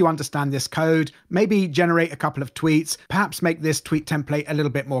 make sure you understand this code, maybe generate a couple of tweets, perhaps make this tweet template a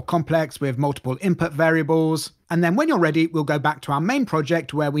little bit more complex with multiple input variables. And then when you're ready, we'll go back to our main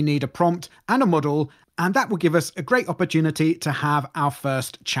project where we need a prompt and a model, and that will give us a great opportunity to have our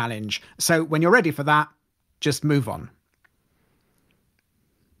first challenge. So when you're ready for that, just move on.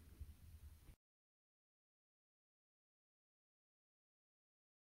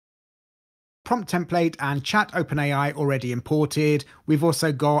 Prompt template and chat OpenAI already imported. We've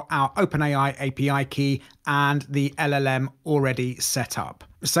also got our OpenAI API key and the LLM already set up.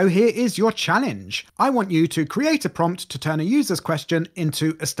 So here is your challenge. I want you to create a prompt to turn a user's question into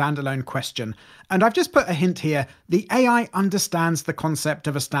a standalone question. And I've just put a hint here. The AI understands the concept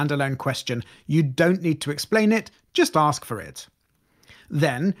of a standalone question. You don't need to explain it, just ask for it.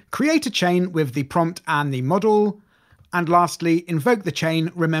 Then create a chain with the prompt and the model. And lastly, invoke the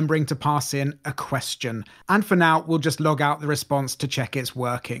chain, remembering to pass in a question. And for now, we'll just log out the response to check it's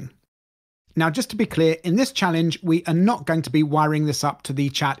working. Now, just to be clear, in this challenge, we are not going to be wiring this up to the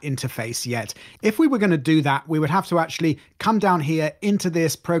chat interface yet. If we were going to do that, we would have to actually come down here into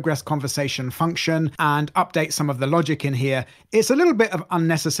this progress conversation function and update some of the logic in here. It's a little bit of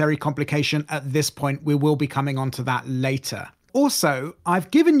unnecessary complication at this point. We will be coming onto that later. Also, I've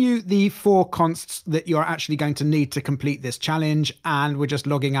given you the 4 consts that you're actually going to need to complete this challenge, and we're just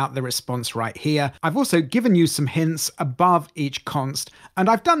logging out the response right here. I've also given you some hints above each const, and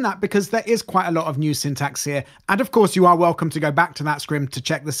I've done that because there is quite a lot of new syntax here. And of course, you are welcome to go back to that script to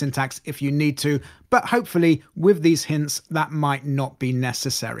check the syntax if you need to, but hopefully with these hints, that might not be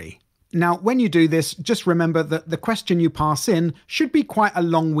necessary. Now, when you do this, just remember that the question you pass in should be quite a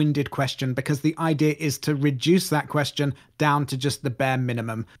long-winded question because the idea is to reduce that question down to just the bare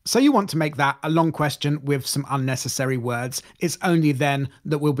minimum. So you want to make that a long question with some unnecessary words. It's only then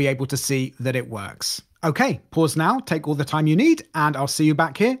that we'll be able to see that it works. Okay, pause now, take all the time you need, and I'll see you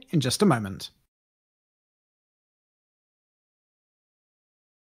back here in just a moment.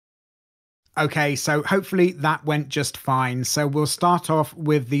 Okay, so hopefully that went just fine. So we'll start off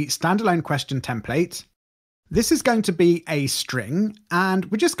with the standalone question template. This is going to be a string,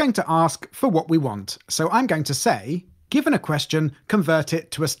 and we're just going to ask for what we want. So I'm going to say, given a question, convert it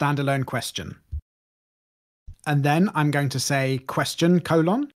to a standalone question. And then I'm going to say question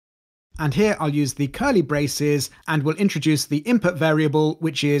colon. And here I'll use the curly braces and we'll introduce the input variable,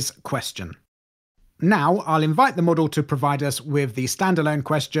 which is question. Now I'll invite the model to provide us with the standalone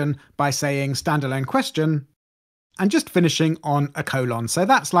question by saying standalone question and just finishing on a colon. So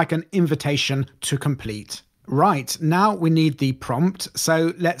that's like an invitation to complete. Right, now we need the prompt.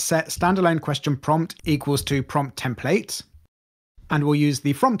 So let's set standalone question prompt equals to prompt template. And we'll use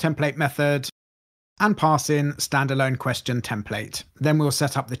the from template method and pass in standalone question template. Then we'll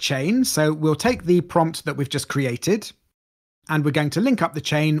set up the chain. So we'll take the prompt that we've just created, and we're going to link up the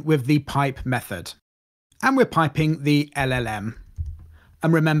chain with the pipe method. And we're piping the LLM.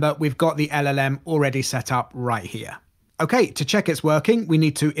 And remember, we've got the LLM already set up right here. Okay, to check it's working, we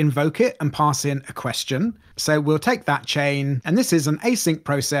need to invoke it and pass in a question. So we'll take that chain, and this is an async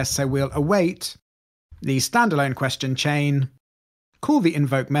process, so we'll await the standalone question chain, call the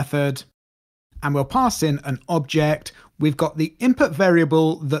invoke method, and we'll pass in an object. We've got the input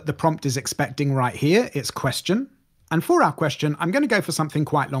variable that the prompt is expecting right here, it's question. And for our question, I'm going to go for something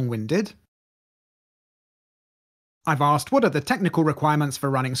quite long-winded. I've asked, what are the technical requirements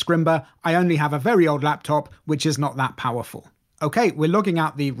for running Scrimba? I only have a very old laptop, which is not that powerful. Okay, we're logging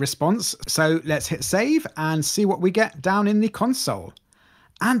out the response, so let's hit save and see what we get down in the console.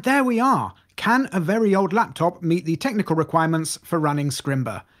 And there we are. Can a very old laptop meet the technical requirements for running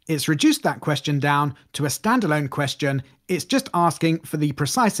Scrimba? It's reduced that question down to a standalone question. It's just asking for the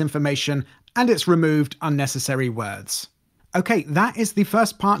precise information, and it's removed unnecessary words. Okay, that is the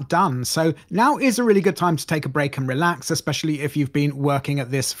first part done. So now is a really good time to take a break and relax, especially if you've been working at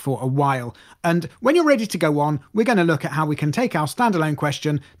this for a while. And when you're ready to go on, we're going to look at how we can take our standalone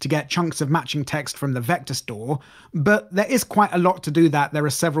question to get chunks of matching text from the vector store. But there is quite a lot to do that. There are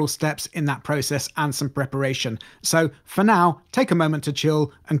several steps in that process and some preparation. So for now, take a moment to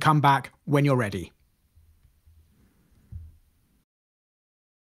chill and come back when you're ready.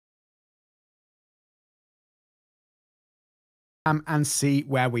 And see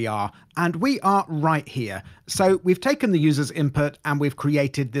where we are. And we are right here. So we've taken the user's input and we've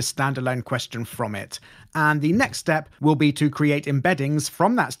created this standalone question from it. And the next step will be to create embeddings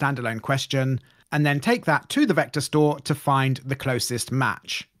from that standalone question and then take that to the vector store to find the closest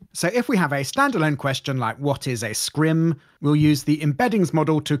match. So if we have a standalone question like what is a scrim, we'll use the embeddings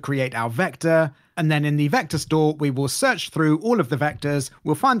model to create our vector. And then in the vector store, we will search through all of the vectors,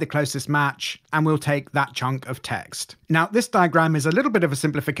 we'll find the closest match, and we'll take that chunk of text. Now, this diagram is a little bit of a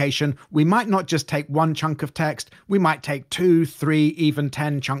simplification. We might not just take one chunk of text, we might take 2, 3, even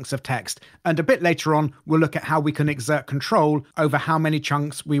 10 chunks of text. And a bit later on, we'll look at how we can exert control over how many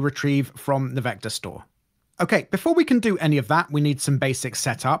chunks we retrieve from the vector store. Okay, before we can do any of that, we need some basic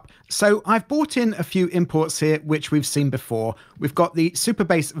setup. So I've brought in a few imports here, which we've seen before. We've got the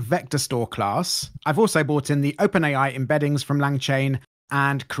Supabase vector store class. I've also brought in the OpenAI embeddings from LangChain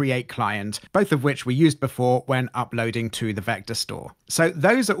and create client, both of which we used before when uploading to the vector store. So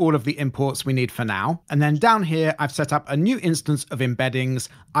those are all of the imports we need for now. And then down here, I've set up a new instance of embeddings.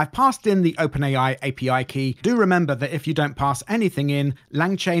 I've passed in the OpenAI API key. Do remember that if you don't pass anything in,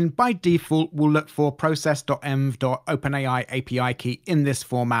 LangChain by default will look for process.env.openai API key in this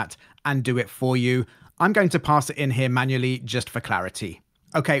format and do it for you. I'm going to pass it in here manually just for clarity.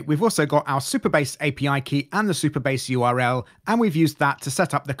 Okay, we've also got our Supabase API key and the Supabase URL, and we've used that to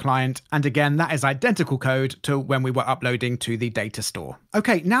set up the client. And again, that is identical code to when we were uploading to the data store.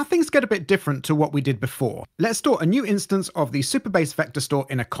 Okay, now things get a bit different to what we did before. Let's store a new instance of the Supabase vector store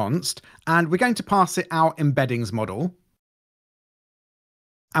in a const, and we're going to pass it our embeddings model.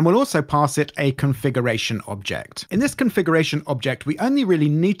 And we'll also pass it a configuration object. In this configuration object, we only really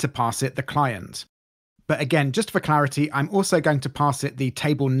need to pass it the client. But again, just for clarity, I'm also going to pass it the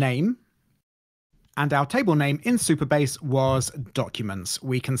table name. And our table name in Supabase was documents.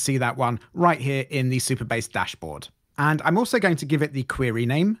 We can see that one right here in the Supabase dashboard. And I'm also going to give it the query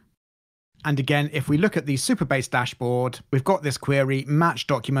name. And again, if we look at the Supabase dashboard, we've got this query match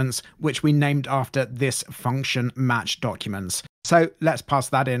documents, which we named after this function match documents. So let's pass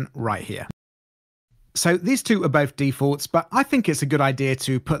that in right here. So these two are both defaults, but I think it's a good idea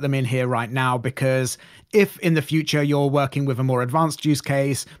to put them in here right now because if in the future you're working with a more advanced use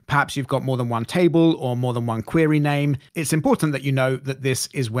case, perhaps you've got more than one table or more than one query name, it's important that you know that this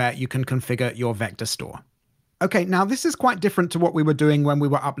is where you can configure your vector store. Okay, now this is quite different to what we were doing when we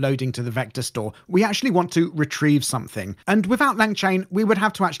were uploading to the vector store. We actually want to retrieve something. And without LangChain, we would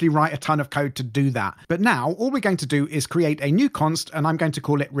have to actually write a ton of code to do that. But now all we're going to do is create a new const, and I'm going to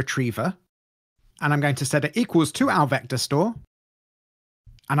call it retriever. And I'm going to set it equals to our vector store.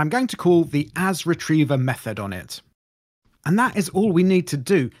 And I'm going to call the asRetriever method on it. And that is all we need to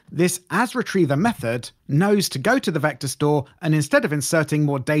do. This asRetriever method knows to go to the vector store and instead of inserting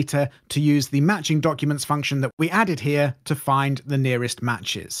more data, to use the matching documents function that we added here to find the nearest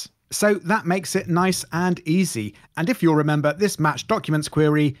matches. So that makes it nice and easy. And if you'll remember, this match documents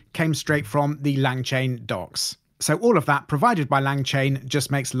query came straight from the LangChain docs. So all of that provided by LangChain just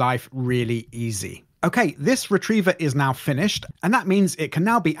makes life really easy. Okay, this retriever is now finished, and that means it can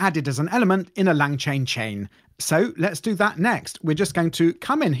now be added as an element in a LangChain chain. So let's do that next. We're just going to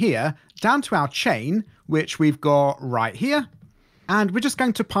come in here, down to our chain, which we've got right here, and we're just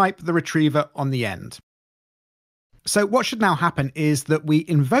going to pipe the retriever on the end. So what should now happen is that we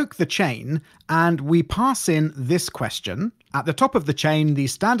invoke the chain and we pass in this question. At the top of the chain, the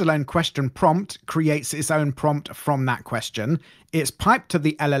standalone question prompt creates its own prompt from that question. It's piped to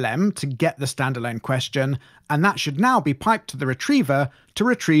the LLM to get the standalone question, and that should now be piped to the retriever to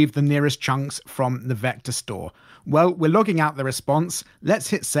retrieve the nearest chunks from the vector store. Well, we're logging out the response. Let's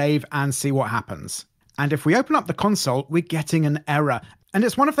hit save and see what happens. And if we open up the console, we're getting an error. And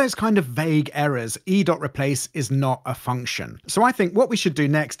it's one of those kind of vague errors. e.replace is not a function. So I think what we should do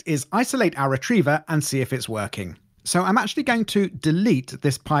next is isolate our retriever and see if it's working. So I'm actually going to delete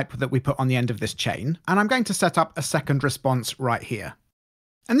this pipe that we put on the end of this chain, and I'm going to set up a second response right here.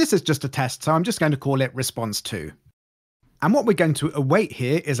 And this is just a test, so I'm just going to call it response 2. And what we're going to await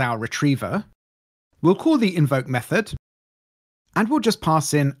here is our retriever. We'll call the invoke method, and we'll just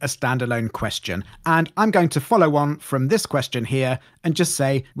pass in a standalone question. And I'm going to follow on from this question here and just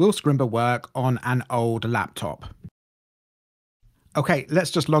say, will Scrimba work on an old laptop? Okay,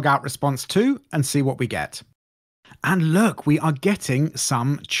 let's just log out response 2 and see what we get. And look, we are getting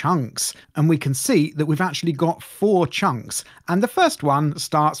some chunks, and we can see that we've actually got 4 chunks. And the first one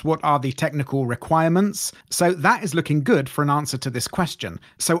starts, what are the technical requirements? So that is looking good for an answer to this question.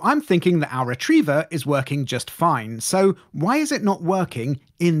 So I'm thinking that our retriever is working just fine. So why is it not working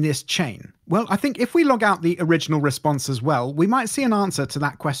in this chain? Well, I think if we log out the original response as well, we might see an answer to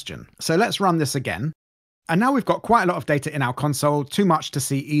that question. So let's run this again. And now we've got quite a lot of data in our console, too much to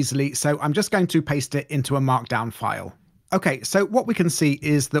see easily, so I'm just going to paste it into a markdown file. Okay, so what we can see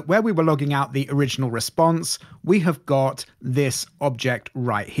is that where we were logging out the original response, we have got this object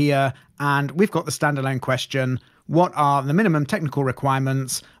right here, and we've got the standalone question, what are the minimum technical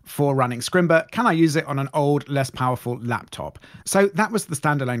requirements for running Scrimba? Can I use it on an old, less powerful laptop? So that was the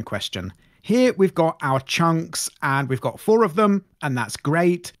standalone question. Here we've got our chunks, and we've got 4 of them, and that's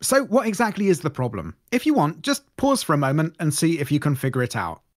great. So what exactly is the problem? If you want, just pause for a moment and see if you can figure it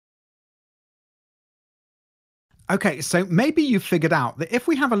out. Okay, so maybe you've figured out that if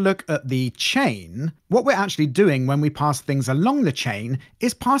we have a look at the chain, what we're actually doing when we pass things along the chain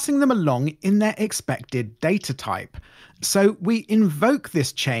is passing them along in their expected data type. So we invoke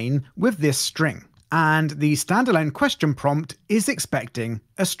this chain with this string, and the standalone question prompt is expecting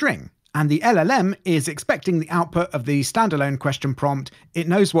a string. And the LLM is expecting the output of the standalone question prompt. It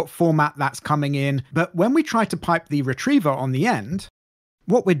knows what format that's coming in. But when we try to pipe the retriever on the end,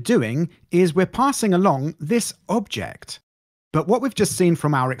 what we're doing is we're passing along this object. But what we've just seen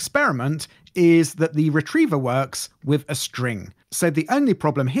from our experiment is that the retriever works with a string. So the only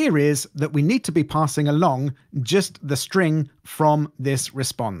problem here is that we need to be passing along just the string from this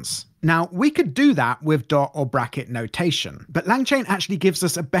response. Now, we could do that with dot or bracket notation, but LangChain actually gives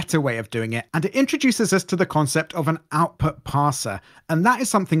us a better way of doing it, and it introduces us to the concept of an output parser, and that is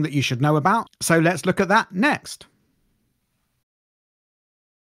something that you should know about. So let's look at that next.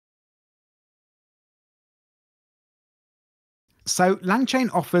 So LangChain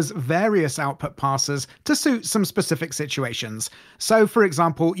offers various output parsers to suit some specific situations. So for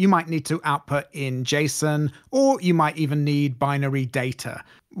example, you might need to output in JSON, or you might even need binary data.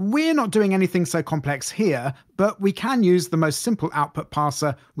 We're not doing anything so complex here, but we can use the most simple output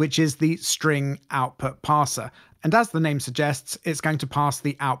parser, which is the string output parser. And as the name suggests, it's going to pass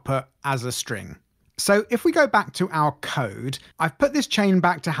the output as a string. So if we go back to our code, I've put this chain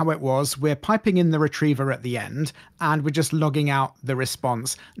back to how it was. We're piping in the retriever at the end, and we're just logging out the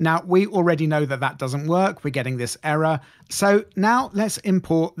response. Now, we already know that that doesn't work. We're getting this error. So now let's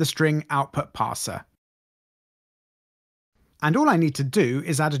import the string output parser. And all I need to do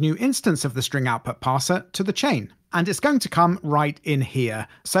is add a new instance of the string output parser to the chain. And it's going to come right in here.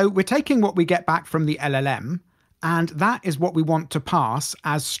 So we're taking what we get back from the LLM, and that is what we want to pass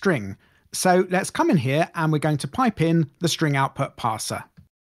as string. So let's come in here and we're going to pipe in the string output parser.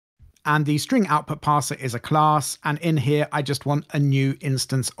 And the string output parser is a class, and in here I just want a new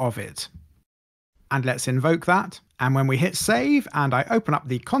instance of it. And let's invoke that. And when we hit save and I open up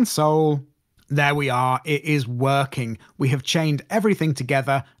the console, there we are, it is working. We have chained everything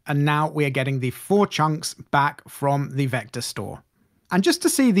together, and now we are getting the 4 chunks back from the vector store. And just to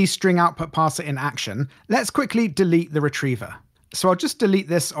see the string output parser in action, let's quickly delete the retriever. So I'll just delete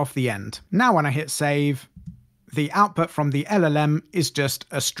this off the end. Now when I hit save, the output from the LLM is just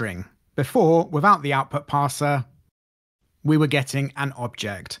a string. Before, without the output parser, we were getting an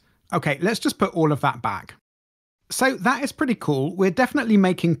object. Okay, let's just put all of that back. So that is pretty cool. We're definitely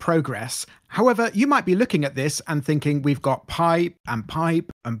making progress. However, you might be looking at this and thinking we've got pipe and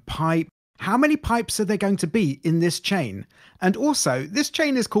pipe and pipe. How many pipes are there going to be in this chain? And also, this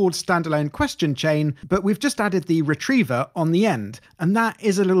chain is called Standalone Question Chain, but we've just added the retriever on the end, and that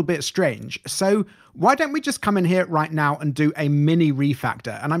is a little bit strange. So why don't we just come in here right now and do a mini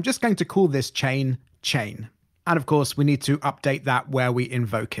refactor? And I'm just going to call this chain chain. And of course, we need to update that where we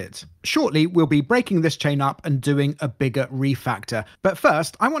invoke it. Shortly, we'll be breaking this chain up and doing a bigger refactor. But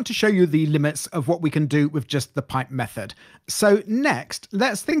first, I want to show you the limits of what we can do with just the pipe method. So next,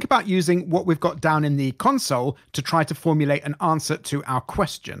 let's think about using what we've got down in the console to try to formulate an answer to our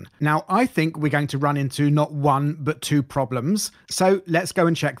question. Now, I think we're going to run into not one, but two problems. So let's go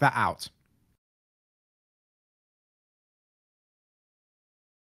and check that out.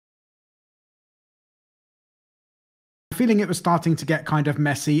 Feeling it was starting to get kind of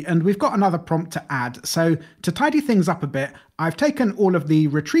messy, and we've got another prompt to add. So to tidy things up a bit, I've taken all of the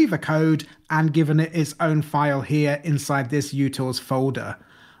retriever code and given it its own file here inside this utils folder.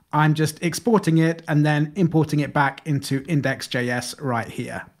 I'm just exporting it and then importing it back into index.js right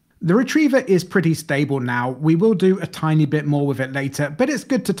here. The retriever is pretty stable now. We will do a tiny bit more with it later, but it's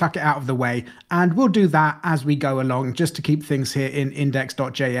good to tuck it out of the way, and we'll do that as we go along just to keep things here in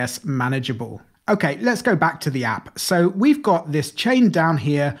index.js manageable. Okay, let's go back to the app. So we've got this chain down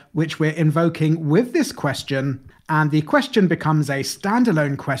here, which we're invoking with this question, and the question becomes a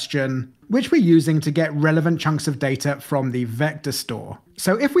standalone question, which we're using to get relevant chunks of data from the vector store.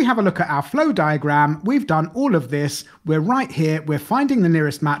 So if we have a look at our flow diagram, we've done all of this. We're right here, we're finding the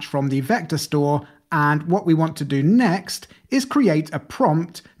nearest match from the vector store, and what we want to do next is create a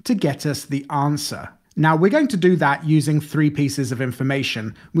prompt to get us the answer. Now we're going to do that using three pieces of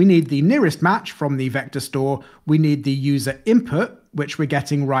information. We need the nearest match from the vector store, we need the user input, which we're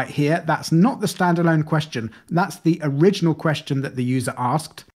getting right here. That's not the standalone question, that's the original question that the user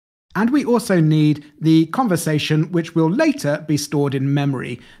asked. And we also need the conversation, which will later be stored in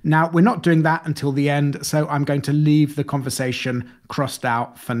memory. Now we're not doing that until the end, so I'm going to leave the conversation crossed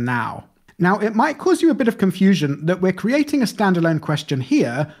out for now. Now, it might cause you a bit of confusion that we're creating a standalone question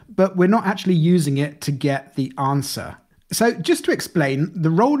here, but we're not actually using it to get the answer. So just to explain, the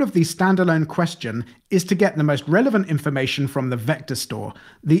role of the standalone question is to get the most relevant information from the vector store.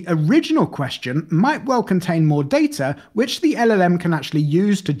 The original question might well contain more data, which the LLM can actually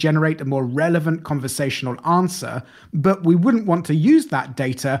use to generate a more relevant conversational answer, but we wouldn't want to use that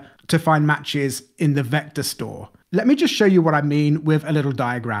data to find matches in the vector store. Let me just show you what I mean with a little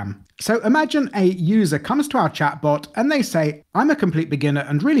diagram. So imagine a user comes to our chatbot and they say, I'm a complete beginner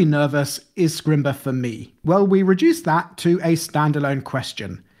and really nervous, is Scrimba for me? Well, we reduce that to a standalone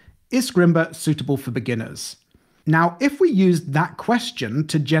question. Is Scrimba suitable for beginners? Now, if we used that question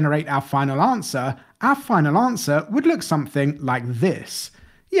to generate our final answer would look something like this.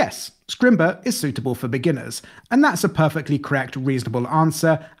 Yes, Scrimba is suitable for beginners, and that's a perfectly correct, reasonable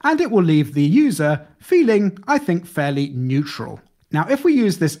answer, and it will leave the user feeling, I think, fairly neutral. Now, if we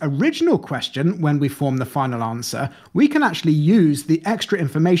use this original question when we form the final answer, we can actually use the extra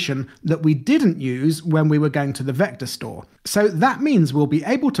information that we didn't use when we were going to the vector store. So that means we'll be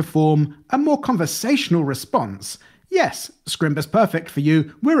able to form a more conversational response. Yes, Scrimba's perfect for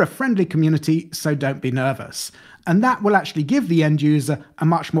you. We're a friendly community, so don't be nervous. And that will actually give the end user a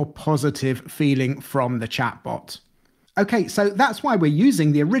much more positive feeling from the chatbot. Okay, so that's why we're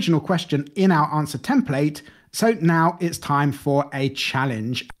using the original question in our answer template. So now it's time for a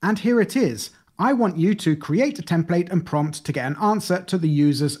challenge. And here it is. I want you to create a template and prompt to get an answer to the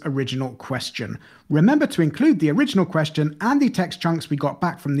user's original question. Remember to include the original question and the text chunks we got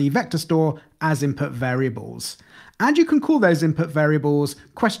back from the vector store as input variables. And you can call those input variables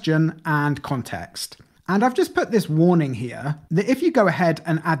question and context. And I've just put this warning here that if you go ahead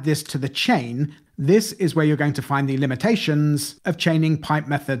and add this to the chain, this is where you're going to find the limitations of chaining pipe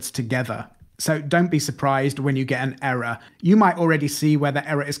methods together. So don't be surprised when you get an error. You might already see where the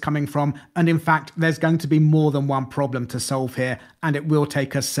error is coming from, and in fact, there's going to be more than one problem to solve here, and it will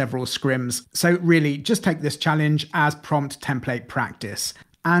take us several scrims. So really, just take this challenge as prompt template practice.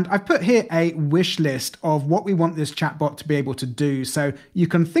 And I've put here a wish list of what we want this chatbot to be able to do, so you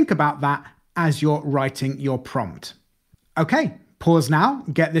can think about that as you're writing your prompt. Okay, pause now,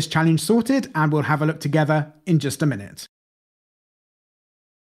 get this challenge sorted, and we'll have a look together in just a minute.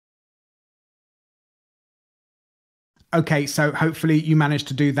 Okay, so hopefully you managed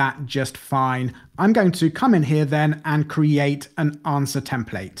to do that just fine. I'm going to come in here then and create an answer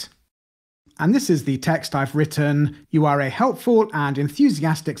template. And this is the text I've written. You are a helpful and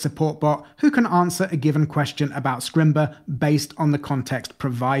enthusiastic support bot who can answer a given question about Scrimba based on the context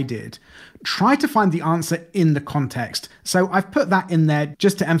provided. Try to find the answer in the context. So I've put that in there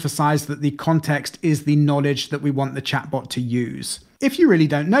just to emphasize that the context is the knowledge that we want the chatbot to use. If you really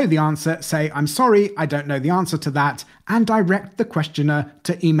don't know the answer, say, I'm sorry, I don't know the answer to that, and direct the questioner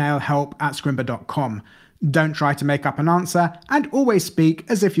to email help@scrimba.com. Don't try to make up an answer, and always speak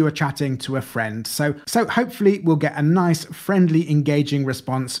as if you were chatting to a friend. So hopefully we'll get a nice, friendly, engaging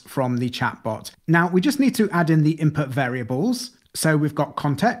response from the chatbot. Now, we just need to add in the input variables. So we've got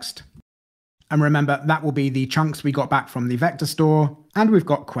context. And remember, that will be the chunks we got back from the vector store. And we've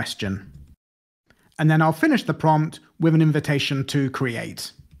got question. And then I'll finish the prompt with an invitation to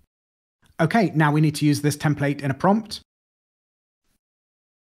create. Okay, now we need to use this template in a prompt.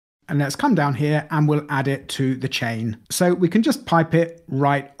 And let's come down here and we'll add it to the chain. So we can just pipe it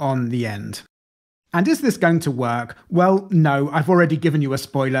right on the end. And is this going to work? Well, no, I've already given you a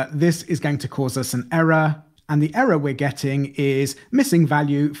spoiler. This is going to cause us an error. And the error we're getting is missing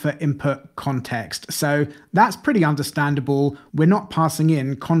value for input context. So that's pretty understandable. We're not passing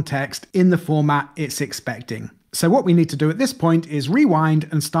in context in the format it's expecting. So what we need to do at this point is rewind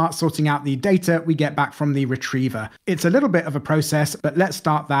and start sorting out the data we get back from the retriever. It's a little bit of a process, but let's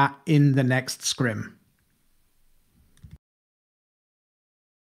start that in the next scrim.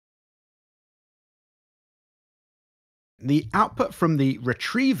 The output from the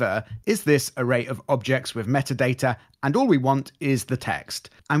retriever is this array of objects with metadata, and all we want is the text.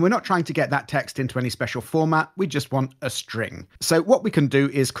 And we're not trying to get that text into any special format, we just want a string. So what we can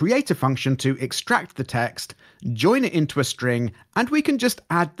do is create a function to extract the text, join it into a string, and we can just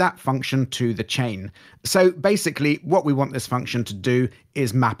add that function to the chain. So basically, what we want this function to do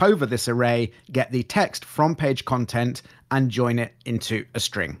is map over this array, get the text from page content, and join it into a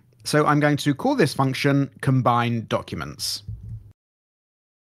string. So I'm going to call this function combine documents.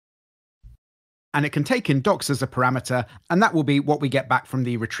 And it can take in docs as a parameter, and that will be what we get back from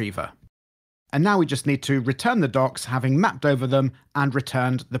the retriever. And now we just need to return the docs, having mapped over them and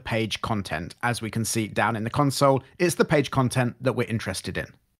returned the page content. As we can see down in the console, it's the page content that we're interested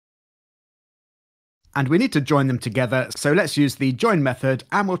in. And we need to join them together, so let's use the join method,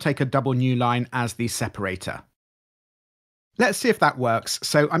 and we'll take a double new line as the separator. Let's see if that works.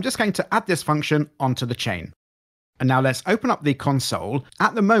 So I'm just going to add this function onto the chain. And now let's open up the console.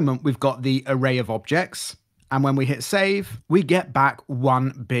 At the moment, we've got the array of objects. And when we hit save, we get back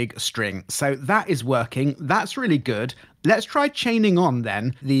one big string. So that is working. That's really good. Let's try chaining on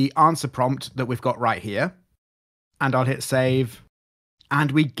then the answer prompt that we've got right here. And I'll hit save.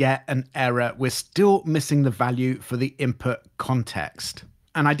 And we get an error. We're still missing the value for the input context.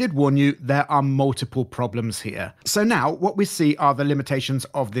 And I did warn you, there are multiple problems here. So now what we see are the limitations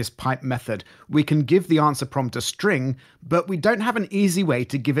of this pipe method. We can give the answer prompt a string, but we don't have an easy way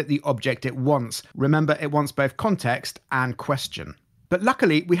to give it the object it wants. Remember, it wants both context and question. But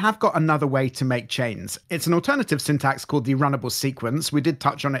luckily, we have got another way to make chains. It's an alternative syntax called the runnable sequence. We did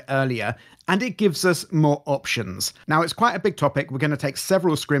touch on it earlier, and it gives us more options. Now, it's quite a big topic. We're going to take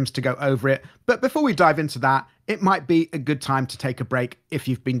several scrims to go over it. But before we dive into that, it might be a good time to take a break if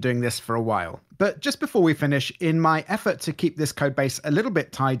you've been doing this for a while. But just before we finish, in my effort to keep this codebase a little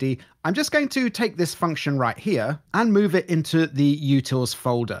bit tidy, I'm just going to take this function right here and move it into the utils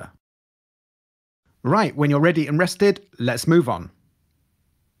folder. Right, when you're ready and rested, let's move on.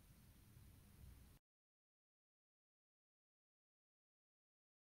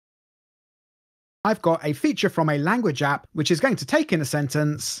 I've got a feature from a language app, which is going to take in a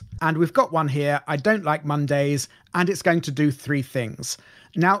sentence, and we've got one here, I don't like Mondays, and it's going to do three things.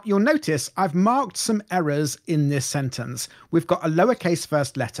 Now, you'll notice I've marked some errors in this sentence. We've got a lowercase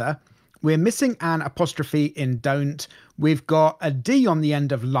first letter, we're missing an apostrophe in don't, we've got a D on the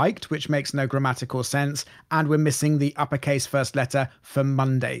end of liked, which makes no grammatical sense, and we're missing the uppercase first letter for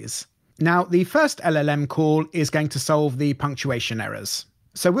Mondays. Now, the first LLM call is going to solve the punctuation errors.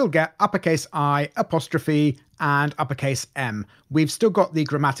 So we'll get uppercase I, apostrophe, and uppercase M. We've still got the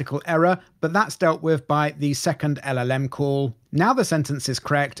grammatical error, but that's dealt with by the second LLM call. Now the sentence is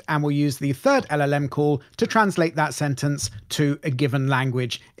correct, and we'll use the third LLM call to translate that sentence to a given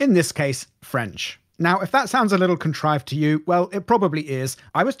language, in this case, French. Now, if that sounds a little contrived to you, well, it probably is.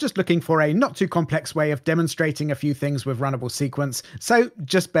 I was just looking for a not too complex way of demonstrating a few things with runnable sequence, so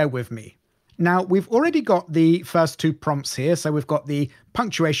just bear with me. Now, we've already got the first two prompts here. So we've got the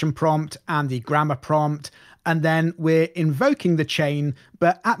punctuation prompt and the grammar prompt, and then we're invoking the chain,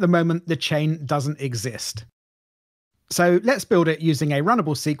 but at the moment, the chain doesn't exist. So let's build it using a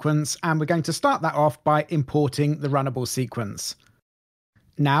runnable sequence, and we're going to start that off by importing the runnable sequence.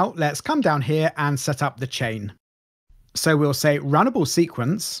 Now let's come down here and set up the chain. So we'll say runnable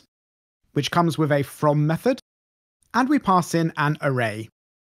sequence, which comes with a from method, and we pass in an array.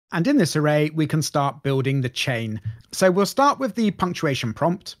 And in this array, we can start building the chain. So we'll start with the punctuation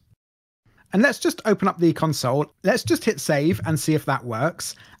prompt. And let's just open up the console. Let's just hit save and see if that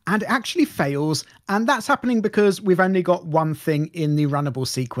works. And it actually fails. And that's happening because we've only got one thing in the runnable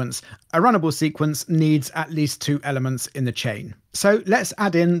sequence. A runnable sequence needs at least 2 elements in the chain. So let's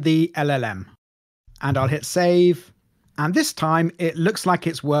add in the LLM. And I'll hit save. And this time it looks like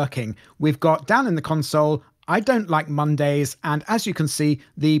it's working. We've got down in the console, I don't like Mondays, and as you can see,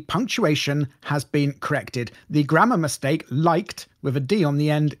 the punctuation has been corrected. The grammar mistake, liked, with a D on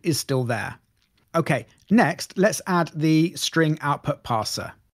the end, is still there. Okay, next, let's add the string output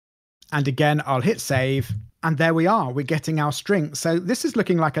parser. And again, I'll hit save, and there we are, we're getting our string. So this is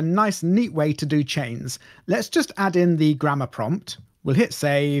looking like a nice, neat way to do chains. Let's just add in the grammar prompt. We'll hit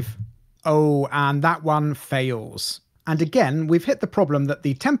save. Oh, and that one fails. And again, we've hit the problem that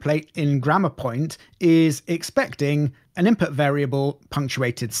the template in grammar point is expecting an input variable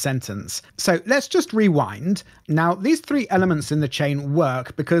punctuated sentence. So let's just rewind. Now, these 3 elements in the chain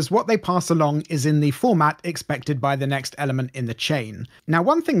work because what they pass along is in the format expected by the next element in the chain. Now,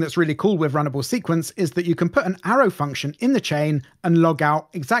 one thing that's really cool with runnable sequence is that you can put an arrow function in the chain and log out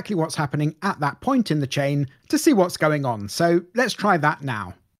exactly what's happening at that point in the chain to see what's going on. So let's try that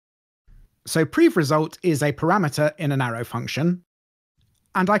now. So prev result is a parameter in an arrow function,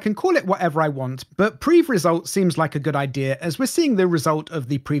 and I can call it whatever I want, but prev result seems like a good idea as we're seeing the result of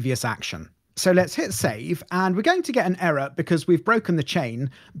the previous action. So let's hit save, and we're going to get an error because we've broken the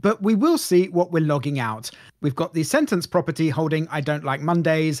chain, but we will see what we're logging out. We've got the sentence property holding I don't like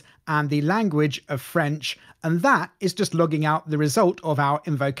Mondays and the language of French, and that is just logging out the result of our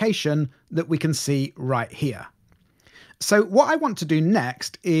invocation that we can see right here. So what I want to do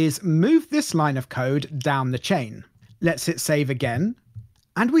next is move this line of code down the chain. Let's hit save again,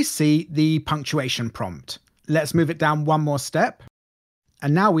 and we see the punctuation prompt. Let's move it down one more step,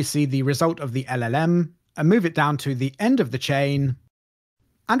 and now we see the result of the LLM, and move it down to the end of the chain,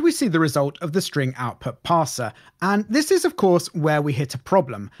 and we see the result of the string output parser. And this is, of course, where we hit a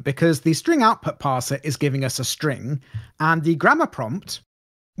problem, because the string output parser is giving us a string, and the grammar prompt,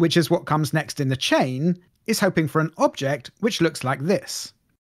 which is what comes next in the chain, is hoping for an object which looks like this.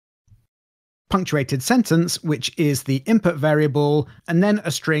 Punctuated sentence, which is the input variable, and then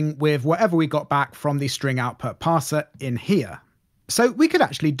a string with whatever we got back from the string output parser in here. So we could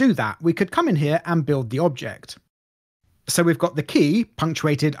actually do that. We could come in here and build the object. So we've got the key,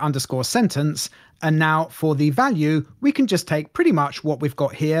 punctuated underscore sentence, and now for the value, we can just take pretty much what we've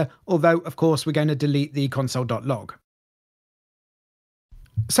got here, although of course we're going to delete the console.log.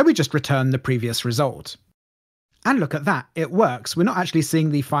 So we just return the previous result. And look at that, it works. We're not actually seeing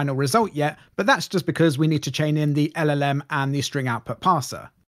the final result yet, but that's just because we need to chain in the LLM and the string output parser.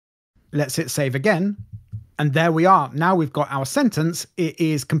 Let's hit save again. And there we are. Now we've got our sentence. It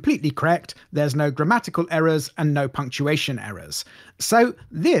is completely correct. There's no grammatical errors and no punctuation errors. So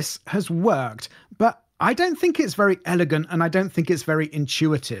this has worked, but I don't think it's very elegant and I don't think it's very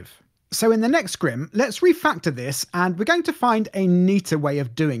intuitive. So in the next scrim, let's refactor this and we're going to find a neater way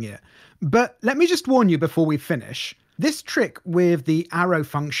of doing it. But let me just warn you before we finish, this trick with the arrow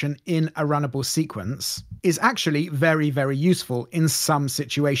function in a runnable sequence is actually very, very useful in some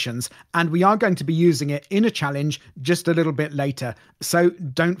situations, and we are going to be using it in a challenge just a little bit later, so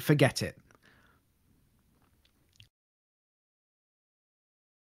don't forget it.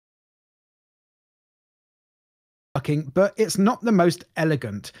 But it's not the most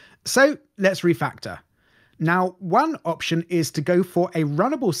elegant, so let's refactor. Now, one option is to go for a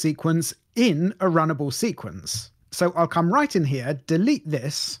runnable sequence in a runnable sequence. So I'll come right in here, delete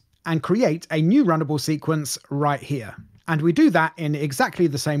this, and create a new runnable sequence right here. And we do that in exactly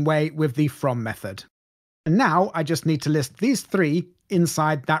the same way with the from method. And now I just need to list these 3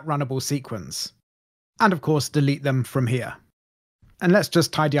 inside that runnable sequence. And of course, delete them from here. And let's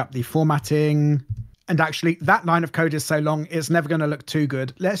just tidy up the formatting. And actually, that line of code is so long, it's never going to look too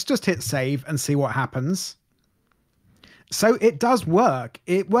good. Let's just hit save and see what happens. So it does work.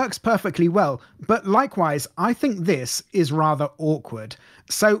 It works perfectly well. But likewise, I think this is rather awkward.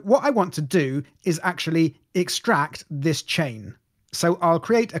 So what I want to do is actually extract this chain. So I'll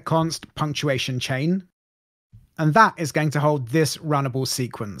create a const punctuation chain, and that is going to hold this runnable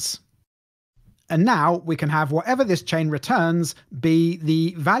sequence. And now we can have whatever this chain returns be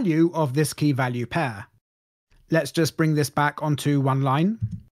the value of this key value pair. Let's just bring this back onto one line.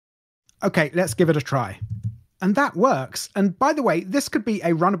 Okay, let's give it a try. And that works. And by the way, this could be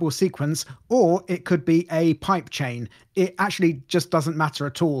a runnable sequence, or it could be a pipe chain. It actually just doesn't matter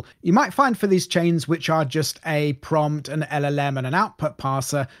at all. You might find for these chains, which are just a prompt, an LLM, and an output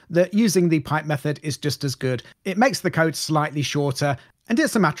parser, that using the pipe method is just as good. It makes the code slightly shorter, and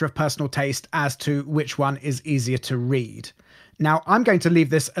it's a matter of personal taste as to which one is easier to read. Now, I'm going to leave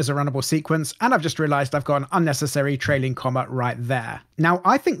this as a runnable sequence, and I've just realized I've got an unnecessary trailing comma right there. Now,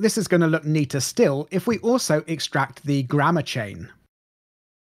 I think this is going to look neater still if we also extract the grammar chain.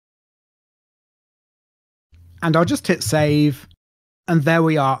 And I'll just hit save, and there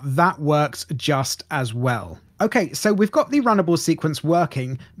we are. That works just as well. Okay, so we've got the runnable sequence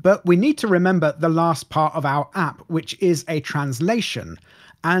working, but we need to remember the last part of our app, which is a translation.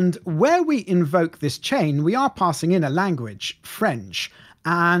 And where we invoke this chain, we are passing in a language, French,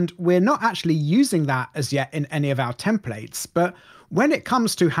 and we're not actually using that as yet in any of our templates. But when it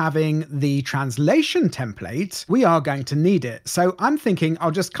comes to having the translation template, we are going to need it. So I'm thinking I'll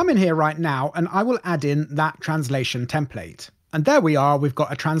just come in here right now and I will add in that translation template. And there we are, we've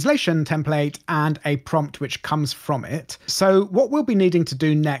got a translation template and a prompt which comes from it. So what we'll be needing to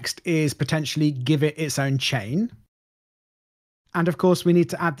do next is potentially give it its own chain. And of course, we need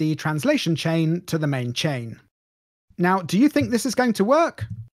to add the translation chain to the main chain. Now, do you think this is going to work?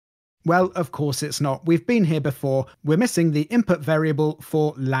 Well, of course it's not. We've been here before. We're missing the input variable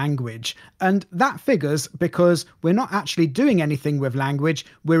for language. And that figures because we're not actually doing anything with language.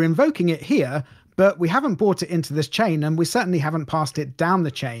 We're invoking it here, but we haven't brought it into this chain, and we certainly haven't passed it down the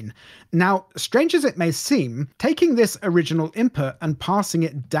chain. Now, strange as it may seem, taking this original input and passing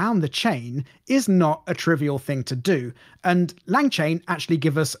it down the chain is not a trivial thing to do, and LangChain actually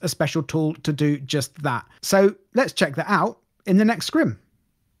give us a special tool to do just that. So let's check that out in the next scrim.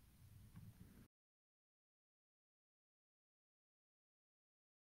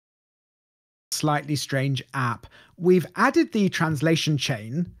 Slightly strange app. We've added the translation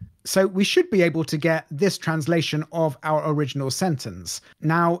chain, so we should be able to get this translation of our original sentence.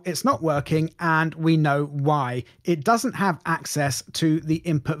 Now, it's not working, and we know why. It doesn't have access to the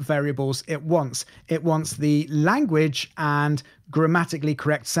input variables it wants. It wants the language and grammatically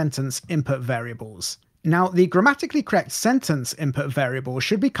correct sentence input variables. Now, the grammatically correct sentence input variable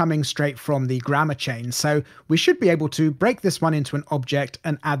should be coming straight from the grammar chain, so we should be able to break this one into an object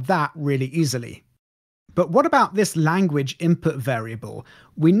and add that really easily. But what about this language input variable?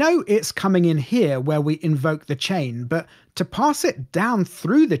 We know it's coming in here where we invoke the chain, but to pass it down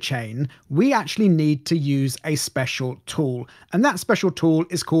through the chain, we actually need to use a special tool. And that special tool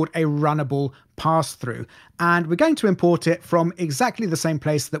is called a runnable pass-through. And we're going to import it from exactly the same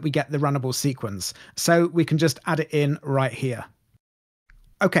place that we get the runnable sequence. So we can just add it in right here.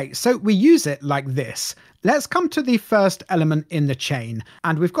 Okay, so we use it like this. Let's come to the first element in the chain,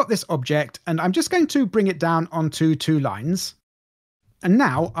 and we've got this object, and I'm just going to bring it down onto 2 lines. And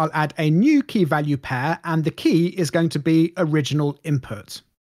now I'll add a new key value pair, and the key is going to be original input.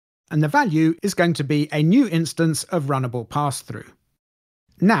 And the value is going to be a new instance of runnable pass-through.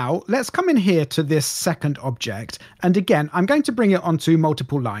 Now, let's come in here to this second object, and again, I'm going to bring it onto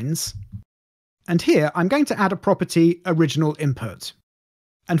multiple lines. And here, I'm going to add a property original input.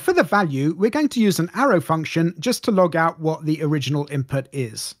 And for the value, we're going to use an arrow function just to log out what the original input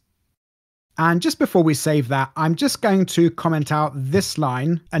is. And just before we save that, I'm just going to comment out this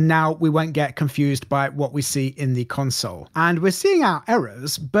line, and now we won't get confused by what we see in the console. And we're seeing our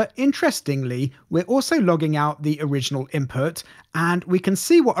errors, but interestingly, we're also logging out the original input, and we can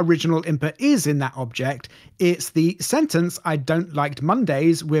see what original input is in that object. It's the sentence, "I don't like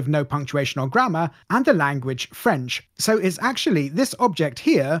Mondays," with no punctuation or grammar, and the language French. So it's actually this object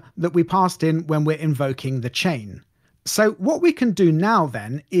here that we passed in when we're invoking the chain. So what we can do now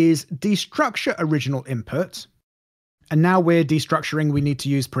then is destructure original input. And now we're destructuring, we need to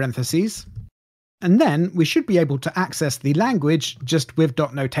use parentheses. And then we should be able to access the language just with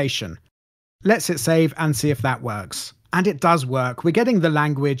dot notation. Let's hit save and see if that works. And it does work. We're getting the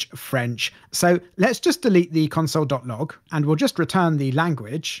language French. So let's just delete the console.log and we'll just return the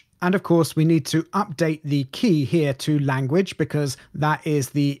language. And of course, we need to update the key here to language because that is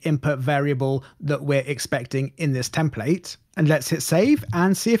the input variable that we're expecting in this template. And let's hit save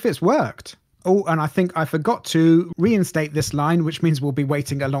and see if it's worked. Oh, and I think I forgot to reinstate this line, which means we'll be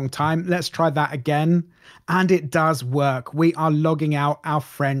waiting a long time. Let's try that again. And it does work. We are logging out our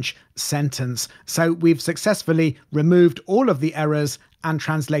French sentence. So we've successfully removed all of the errors and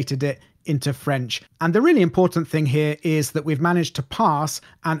translated it into French. And the really important thing here is that we've managed to pass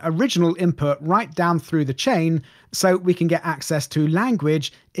an original input right down through the chain so we can get access to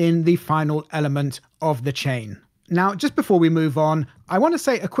language in the final element of the chain. Now, just before we move on, I want to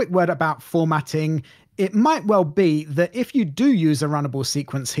say a quick word about formatting. it might well be that if you do use a runnable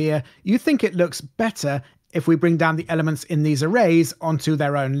sequence here, you think it looks better if we bring down the elements in these arrays onto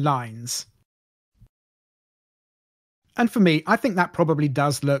their own lines. And for me, I think that probably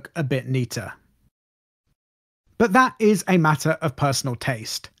does look a bit neater. But that is a matter of personal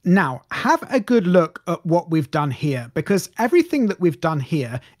taste. Now, have a good look at what we've done here, because everything that we've done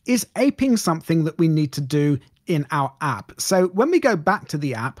here is aping something that we need to do in our app. So when we go back to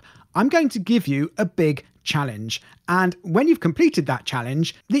the app, I'm going to give you a big challenge. And when you've completed that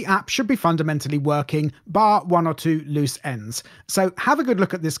challenge, the app should be fundamentally working, bar one or two loose ends. So have a good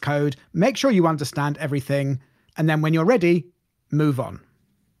look at this code, make sure you understand everything, and then when you're ready, move on.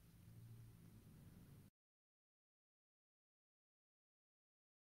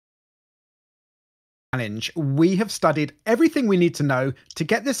 Challenge. We have studied everything we need to know to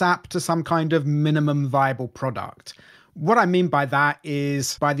get this app to some kind of minimum viable product. What I mean by that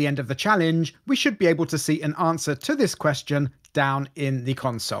is, by the end of the challenge, we should be able to see an answer to this question down in the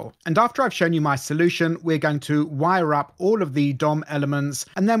console. And after I've shown you my solution, we're going to wire up all of the DOM elements,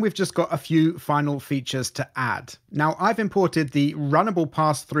 and then we've just got a few final features to add. Now, I've imported the runnable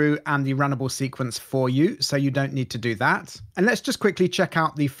pass-through and the runnable sequence for you, so you don't need to do that. And let's just quickly check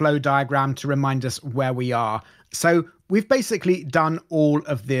out the flow diagram to remind us where we are. So we've basically done all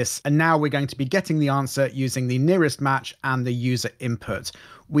of this, and now we're going to be getting the answer using the nearest match and the user input.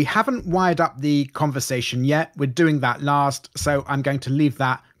 We haven't wired up the conversation yet. We're doing that last, so I'm going to leave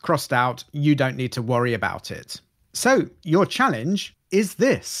that crossed out. You don't need to worry about it. So your challenge is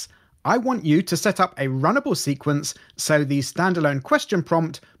this. I want you to set up a runnable sequence so the standalone question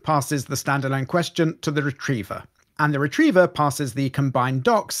prompt passes the standalone question to the retriever, and the retriever passes the combined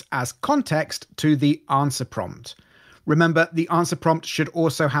docs as context to the answer prompt. Remember, the answer prompt should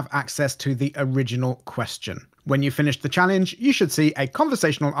also have access to the original question. When you finish the challenge, you should see a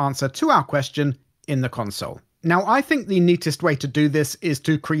conversational answer to our question in the console. Now, I think the neatest way to do this is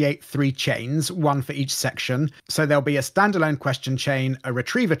to create 3 chains, one for each section. So there'll be a standalone question chain, a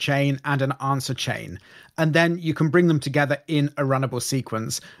retriever chain, and an answer chain. And then you can bring them together in a runnable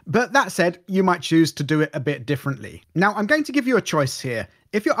sequence. But that said, you might choose to do it a bit differently. Now, I'm going to give you a choice here.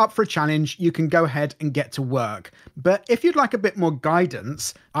 If you're up for a challenge, you can go ahead and get to work. But if you'd like a bit more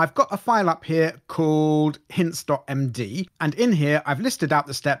guidance, I've got a file up here called hints.md. And in here, I've listed out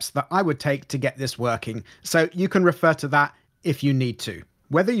the steps that I would take to get this working. So you can refer to that if you need to.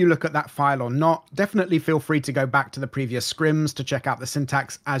 Whether you look at that file or not, definitely feel free to go back to the previous scrims to check out the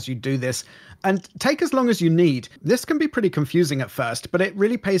syntax as you do this. And take as long as you need. This can be pretty confusing at first, but it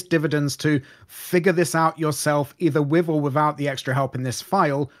really pays dividends to figure this out yourself, either with or without the extra help in this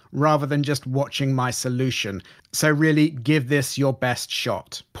file, rather than just watching my solution. So really give this your best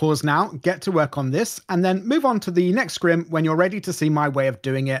shot. Pause now, get to work on this, and then move on to the next scrim when you're ready to see my way of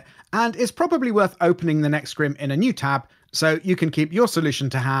doing it. And it's probably worth opening the next scrim in a new tab, so you can keep your solution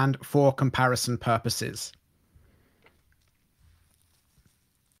to hand for comparison purposes.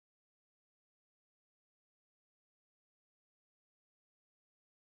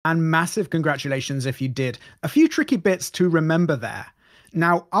 And massive congratulations if you did. A few tricky bits to remember there.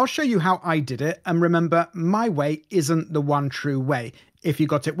 Now, I'll show you how I did it, and remember, my way isn't the one true way. If you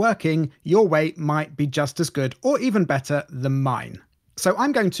got it working, your way might be just as good or even better than mine. So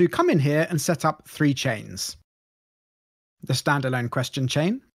I'm going to come in here and set up 3 chains. The standalone question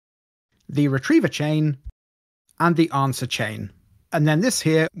chain, the retriever chain, and the answer chain. And then this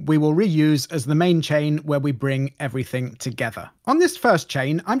here we will reuse as the main chain where we bring everything together. On this first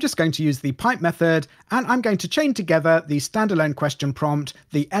chain, I'm just going to use the pipe method, and I'm going to chain together the standalone question prompt,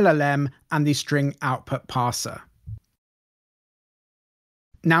 the LLM, and the string output parser.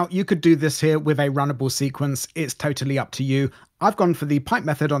 Now, you could do this here with a runnable sequence. It's totally up to you. I've gone for the pipe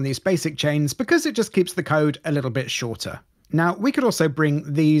method on these basic chains because it just keeps the code a little bit shorter. Now, we could also bring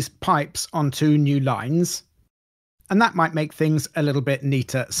these pipes onto new lines, and that might make things a little bit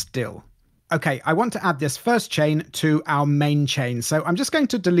neater still. Okay, I want to add this first chain to our main chain, so I'm just going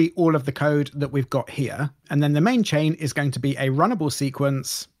to delete all of the code that we've got here, and then the main chain is going to be a runnable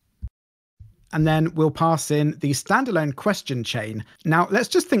sequence, and then we'll pass in the standalone question chain. Now, let's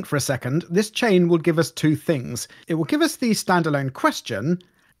just think for a second. This chain will give us 2 things. It will give us the standalone question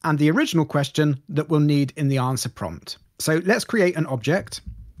and the original question that we'll need in the answer prompt. So let's create an object,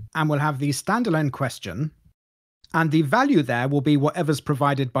 and we'll have the standalone question, and the value there will be whatever's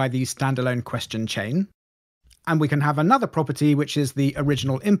provided by the standalone question chain. And we can have another property, which is the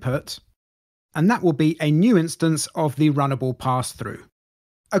original input, and that will be a new instance of the runnable pass-through.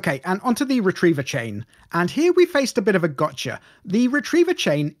 Okay, and onto the retriever chain. And here we faced a bit of a gotcha. The retriever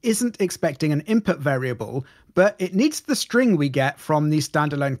chain isn't expecting an input variable, but it needs the string we get from the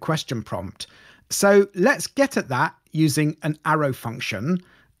standalone question prompt. So let's get at that using an arrow function,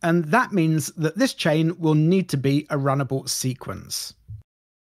 and that means that this chain will need to be a runnable sequence.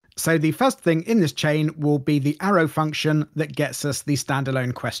 So the first thing in this chain will be the arrow function that gets us the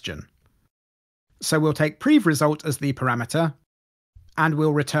standalone question. So we'll take prevresult as the parameter, and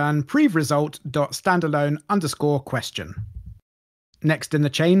we'll return prevresult.standalone_question. Next in the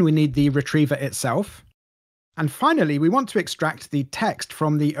chain, we need the retriever itself. And finally, we want to extract the text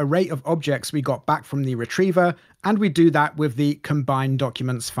from the array of objects we got back from the retriever, and we do that with the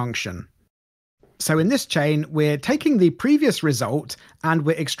combine_documents function. So in this chain, we're taking the previous result and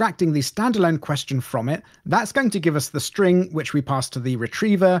we're extracting the standalone question from it. That's going to give us the string which we pass to the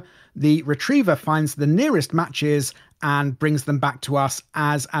retriever. The retriever finds the nearest matches and brings them back to us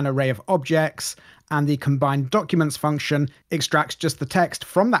as an array of objects. And the combine_documents function extracts just the text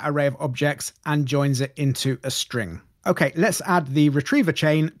from that array of objects and joins it into a string. Okay, let's add the retriever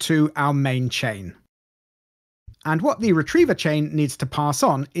chain to our main chain. And what the retriever chain needs to pass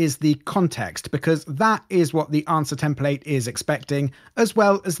on is the context, because that is what the answer template is expecting, as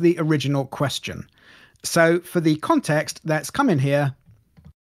well as the original question. So for the context, let's come in here.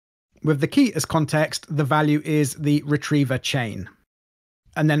 With the key as context, the value is the retriever chain.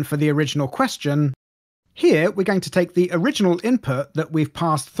 And then for the original question, here we're going to take the original input that we've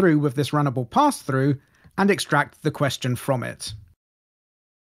passed through with this runnable pass-through and extract the question from it.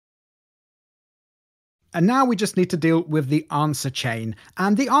 And now we just need to deal with the answer chain.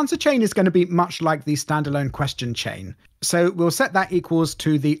 And the answer chain is going to be much like the standalone question chain. So we'll set that equals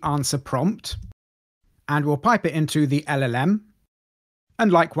to the answer prompt, and we'll pipe it into the LLM.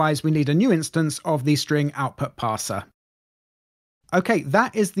 And likewise, we need a new instance of the string output parser. Okay,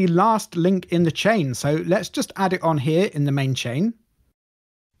 that is the last link in the chain. So let's just add it on here in the main chain.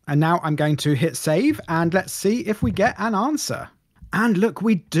 And now I'm going to hit save, and let's see if we get an answer. And look,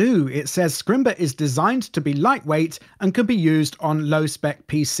 we do. It says Scrimba is designed to be lightweight and can be used on low-spec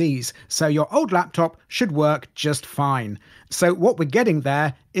PCs, so your old laptop should work just fine. So what we're getting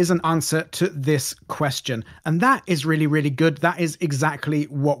there is an answer to this question. And that is really, really good. That is exactly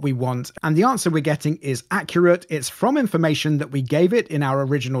what we want. And the answer we're getting is accurate. It's from information that we gave it in our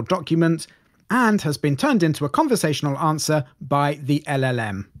original document and has been turned into a conversational answer by the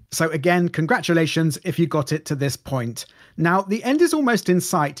LLM. So again, congratulations if you got it to this point. Now, the end is almost in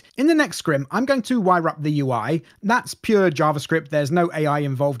sight. In the next scrim, I'm going to wire up the UI. That's pure JavaScript. There's no AI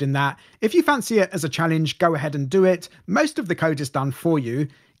involved in that. If you fancy it as a challenge, go ahead and do it. Most of the code is done for you.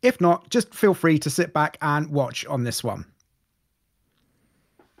 If not, just feel free to sit back and watch on this one.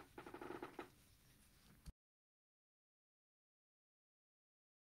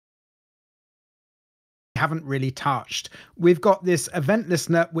 Haven't really touched. We've got this event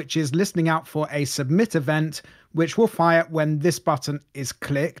listener which is listening out for a submit event which will fire when this button is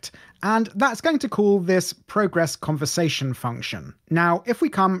clicked, and that's going to call this progress conversation function. Now if we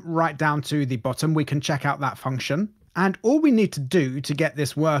come right down to the bottom, we can check out that function, and all we need to do to get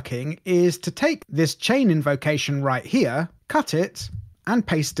this working is to take this chain invocation right here, cut it and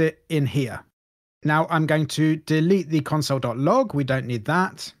paste it in here. Now I'm going to delete the console.log, we don't need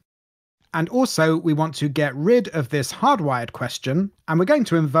that. And also we want to get rid of this hardwired question, and we're going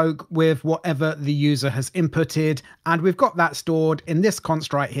to invoke with whatever the user has inputted, and we've got that stored in this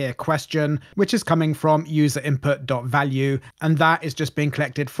const right here, question, which is coming from user input.value, and that is just being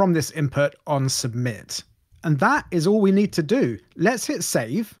collected from this input on submit. And that is all we need to do. Let's hit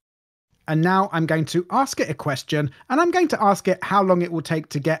save. And now I'm going to ask it a question, and I'm going to ask it how long it will take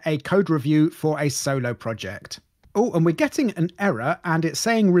to get a code review for a solo project. Oh, and we're getting an error, and it's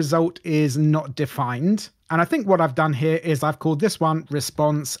saying result is not defined. And I think what I've done here is I've called this one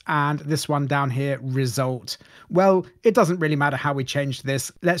response and this one down here result. Well, it doesn't really matter how we change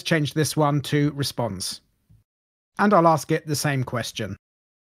this. Let's change this one to response. And I'll ask it the same question.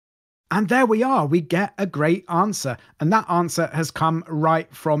 And there we are, we get a great answer. And that answer has come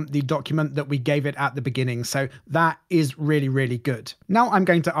right from the document that we gave it at the beginning. So that is really, really good. Now I'm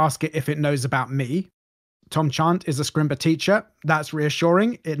going to ask it if it knows about me. Tom Chant is a Scrimba teacher. That's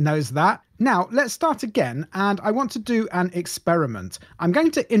reassuring, it knows that. Now let's start again, and I want to do an experiment. I'm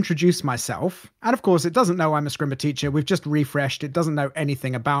going to introduce myself, and of course it doesn't know I'm a Scrimba teacher, we've just refreshed, it doesn't know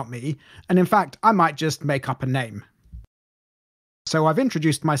anything about me, and in fact I might just make up a name. So I've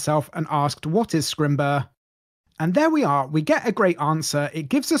introduced myself and asked what is Scrimba, and there we are, we get a great answer, it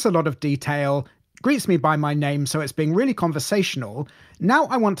gives us a lot of detail, greets me by my name, so it's being really conversational. Now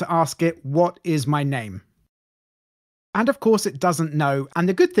I want to ask it what is my name. And of course it doesn't know, and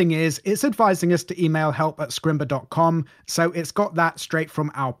the good thing is it's advising us to email help@scrimba.com, so it's got that straight from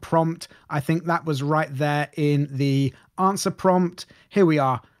our prompt. I think that was right there in the answer prompt. Here we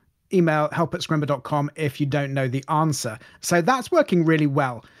are. email help@scrimba.com if you don't know the answer. So that's working really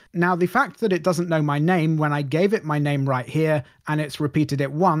well. Now, the fact that it doesn't know my name when I gave it my name right here, and it's repeated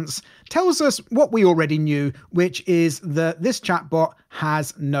it once, tells us what we already knew, which is that this chatbot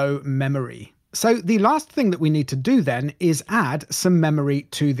has no memory. So the last thing that we need to do then is add some memory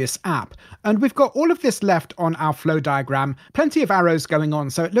to this app. And we've got all of this left on our flow diagram, plenty of arrows going on,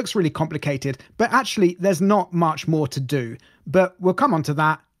 so it looks really complicated, but actually there's not much more to do. But we'll come on to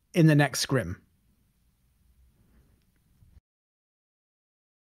that in the next scrim.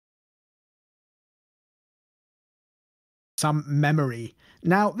 Some memory.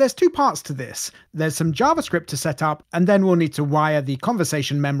 Now, there's two parts to this. There's some JavaScript to set up, and then we'll need to wire the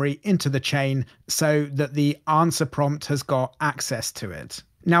conversation memory into the chain so that the answer prompt has got access to it.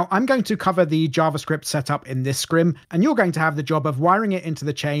 Now, I'm going to cover the JavaScript setup in this scrim, and you're going to have the job of wiring it into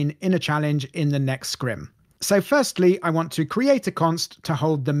the chain in a challenge in the next scrim. So firstly, I want to create a const to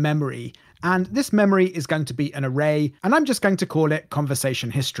hold the memory, and this memory is going to be an array, and I'm just going to call it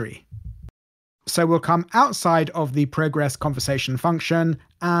conversation history. So we'll come outside of the progress conversation function,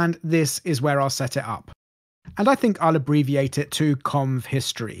 and this is where I'll set it up. And I think I'll abbreviate it to conv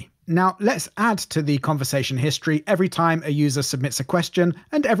history. Now let's add to the conversation history every time a user submits a question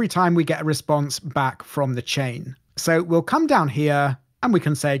and every time we get a response back from the chain. So we'll come down here and we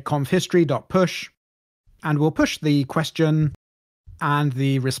can say conv history.push, and we'll push the question and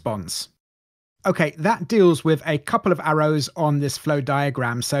the response. Okay, that deals with a couple of arrows on this flow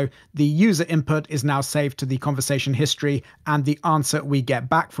diagram. So the user input is now saved to the conversation history, and the answer we get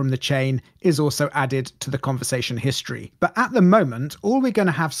back from the chain is also added to the conversation history. But at the moment, all we're going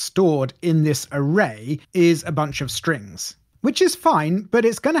to have stored in this array is a bunch of strings. Which is fine, but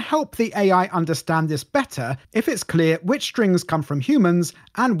it's going to help the AI understand this better if it's clear which strings come from humans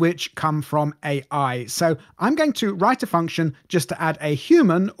and which come from AI. So I'm going to write a function just to add a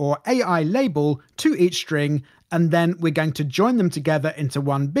human or AI label to each string, and then we're going to join them together into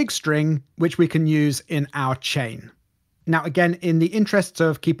one big string, which we can use in our chain. Now, again, in the interests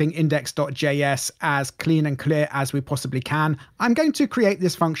of keeping index.js as clean and clear as we possibly can, I'm going to create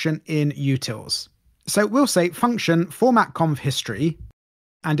this function in utils. So we'll say function format conv history,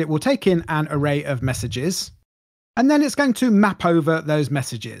 and it will take in an array of messages, and then it's going to map over those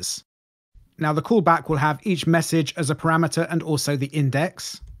messages. Now the callback will have each message as a parameter and also the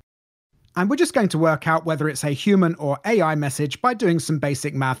index. And we're just going to work out whether it's a human or AI message by doing some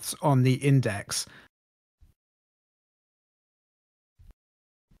basic maths on the index.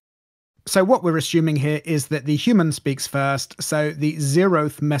 So what we're assuming here is that the human speaks first, so the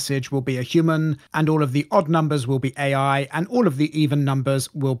 0th message will be a human, and all of the odd numbers will be AI, and all of the even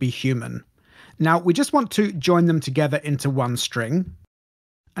numbers will be human. Now we just want to join them together into one string,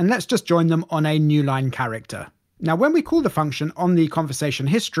 and let's just join them on a new line character. Now when we call the function on the conversation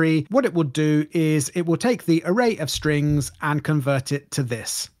history, what it will do is it will take the array of strings and convert it to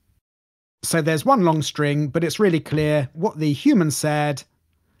this. So there's one long string, but it's really clear what the human said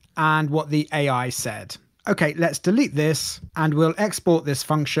and what the AI said. Okay, let's delete this, and we'll export this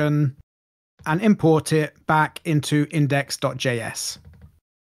function and import it back into index.js.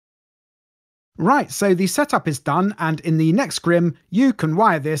 Right, so the setup is done, and in the next scrim, you can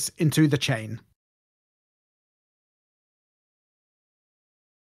wire this into the chain.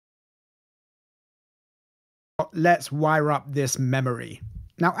 Let's wire up this memory.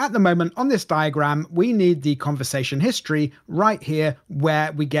 Now, at the moment on this diagram, we need the conversation history right here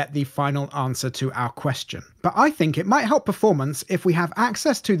where we get the final answer to our question. But I think it might help performance if we have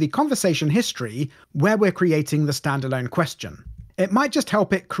access to the conversation history where we're creating the standalone question. It might just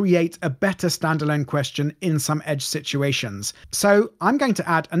help it create a better standalone question in some edge situations. So I'm going to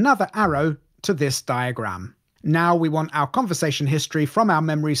add another arrow to this diagram. Now we want our conversation history from our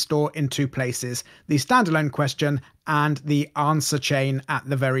memory store in two places, the standalone question and the answer chain at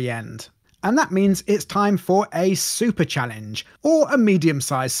the very end. And that means it's time for a super challenge, or a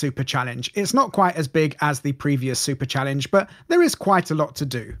medium-sized super challenge. It's not quite as big as the previous super challenge, but there is quite a lot to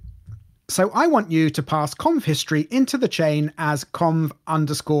do. So I want you to pass conv history into the chain as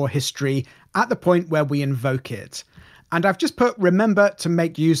conv_history at the point where we invoke it. And I've just put remember to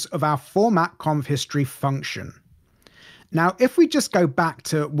make use of our format conv history function. Now, if we just go back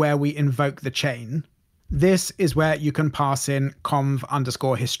to where we invoke the chain, this is where you can pass in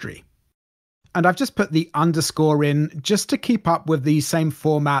conv_history. And I've just put the underscore in just to keep up with the same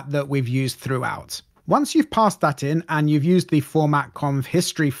format that we've used throughout. Once you've passed that in and you've used the format conv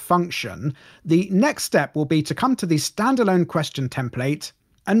history function, the next step will be to come to the standalone question template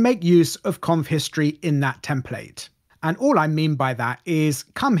and make use of conv history in that template. And all I mean by that is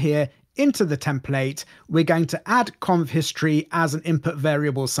come here into the template, we're going to add conv history as an input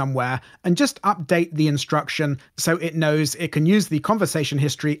variable somewhere and just update the instruction so it knows it can use the conversation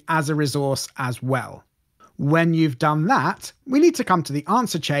history as a resource as well. When you've done that, we need to come to the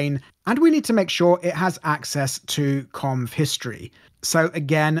answer chain and we need to make sure it has access to conv history. So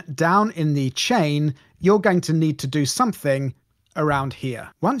again, down in the chain, you're going to need to do something around here.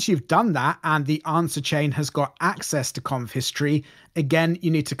 Once you've done that and the answer chain has got access to conv history, again, you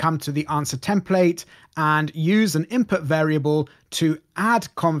need to come to the answer template and use an input variable to add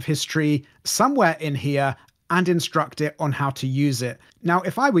conv history somewhere in here and instruct it on how to use it. Now,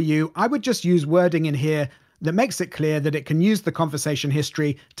 if I were you, I would just use wording in here that makes it clear that it can use the conversation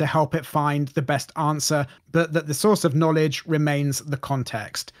history to help it find the best answer, but that the source of knowledge remains the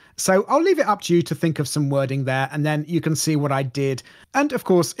context. So I'll leave it up to you to think of some wording there, and then you can see what I did. And of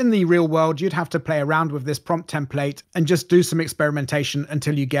course, in the real world, you'd have to play around with this prompt template and just do some experimentation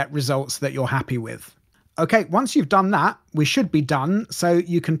until you get results that you're happy with. Okay, once you've done that, we should be done, so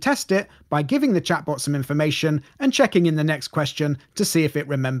you can test it by giving the chatbot some information and checking in the next question to see if it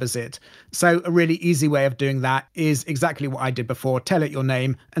remembers it. So a really easy way of doing that is exactly what I did before. Tell it your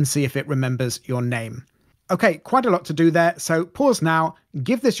name and see if it remembers your name. Okay, quite a lot to do there, so pause now,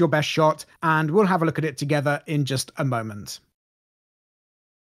 give this your best shot, and we'll have a look at it together in just a moment.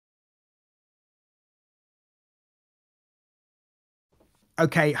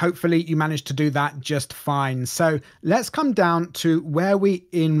 Okay, hopefully you managed to do that just fine. So let's come down to where we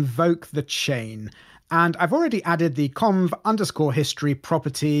invoke the chain. And I've already added the conv_history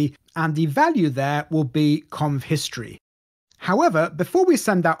property, and the value there will be conv history. However, before we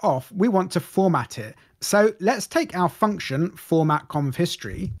send that off, we want to format it. So let's take our function format conv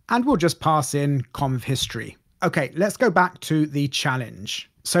history, and we'll just pass in conv history. Okay, let's go back to the challenge.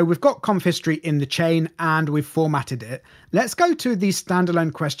 So we've got conv history in the chain and we've formatted it. Let's go to the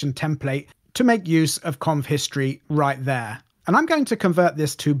standalone question template to make use of conv history right there. And I'm going to convert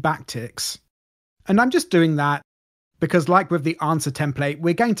this to backticks. And I'm just doing that because, like with the answer template,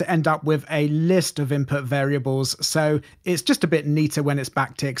 we're going to end up with a list of input variables. So it's just a bit neater when it's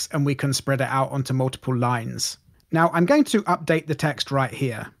backticks and we can spread it out onto multiple lines. Now I'm going to update the text right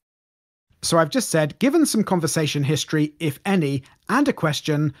here. So I've just said, given some conversation history, if any, and a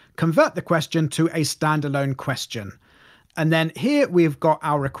question, convert the question to a standalone question. And then here we've got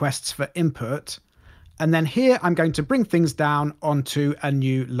our requests for input. And then here I'm going to bring things down onto a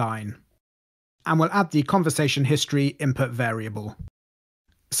new line. And we'll add the conversation history input variable.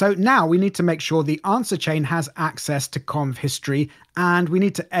 So now we need to make sure the answer chain has access to conv history, and we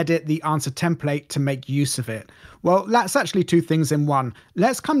need to edit the answer template to make use of it. Well, that's actually two things in one.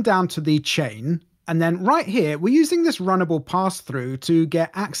 Let's come down to the chain, and then right here, we're using this runnable pass-through to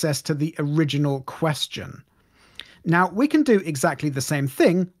get access to the original question. Now, we can do exactly the same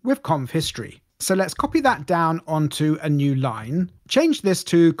thing with conv history. So let's copy that down onto a new line, change this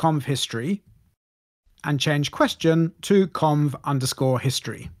to conv history, and change question to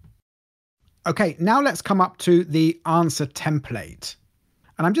conv_history. Okay, now let's come up to the answer template.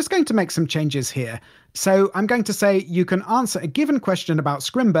 And I'm just going to make some changes here. So I'm going to say you can answer a given question about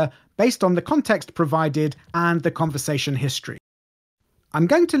Scrimba based on the context provided and the conversation history. I'm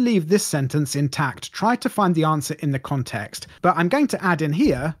going to leave this sentence intact, try to find the answer in the context, but I'm going to add in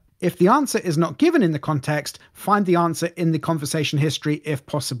here, if the answer is not given in the context, find the answer in the conversation history if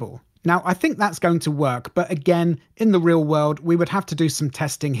possible. Now, I think that's going to work, but again, in the real world, we would have to do some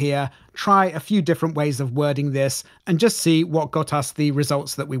testing here, try a few different ways of wording this, and just see what got us the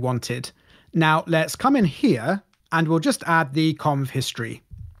results that we wanted. Now, let's come in here, and we'll just add the conv history.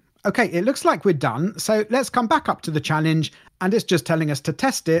 Okay, it looks like we're done, so let's come back up to the challenge, and it's just telling us to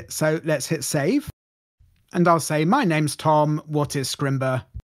test it, so let's hit save. And I'll say, my name's Tom, what is Scrimba?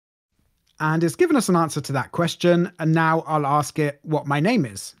 And it's given us an answer to that question, and now I'll ask it what my name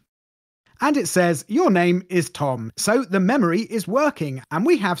is. And it says, your name is Tom. So the memory is working, and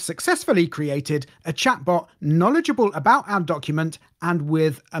we have successfully created a chatbot knowledgeable about our document and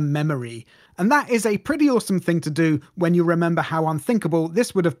with a memory. And that is a pretty awesome thing to do when you remember how unthinkable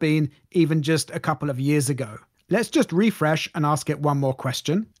this would have been even just a couple of years ago. Let's just refresh and ask it one more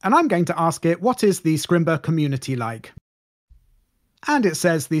question. And I'm going to ask it, what is the Scrimba community like? And it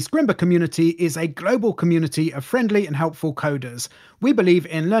says the Scrimba community is a global community of friendly and helpful coders. We believe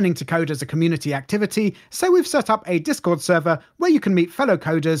in learning to code as a community activity, so we've set up a Discord server where you can meet fellow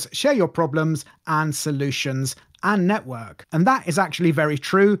coders, share your problems and solutions, and network. And that is actually very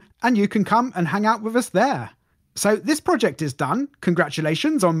true, and you can come and hang out with us there. So this project is done.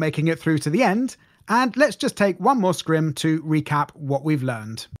 Congratulations on making it through to the end. And let's just take one more scrim to recap what we've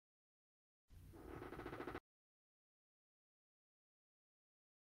learned.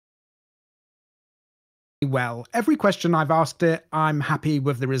 well. Every question I've asked it, I'm happy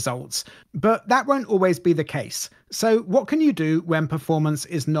with the results. But that won't always be the case. So what can you do when performance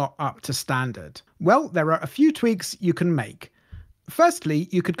is not up to standard? Well, there are a few tweaks you can make. Firstly,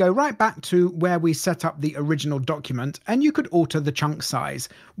 you could go right back to where we set up the original document and you could alter the chunk size.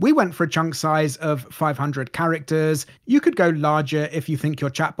 We went for a chunk size of 500 characters. You could go larger if you think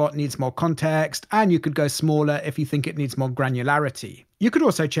your chatbot needs more context, and you could go smaller if you think it needs more granularity. You could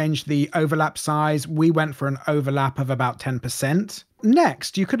also change the overlap size. We went for an overlap of about 10%.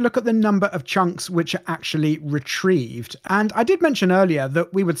 Next, you could look at the number of chunks which are actually retrieved. And I did mention earlier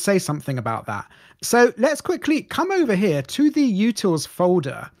that we would say something about that. So let's quickly come over here to the utils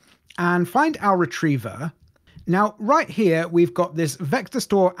folder and find our retriever. Now, right here, we've got this vector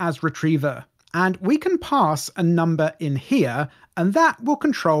store as retriever, and we can pass a number in here, and that will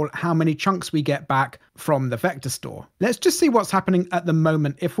control how many chunks we get back from the vector store. Let's just see what's happening at the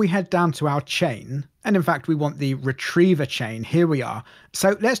moment if we head down to our chain. And in fact, we want the retriever chain. Here we are.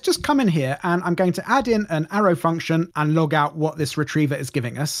 So let's just come in here, and I'm going to add in an arrow function and log out what this retriever is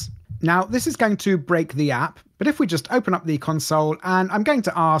giving us. Now, this is going to break the app, but if we just open up the console, and I'm going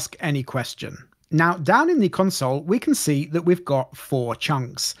to ask any question. Now, down in the console, we can see that we've got 4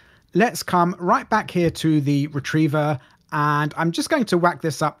 chunks. Let's come right back here to the retriever, and I'm just going to whack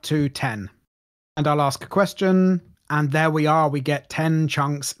this up to 10. And I'll ask a question, and there we are. We get 10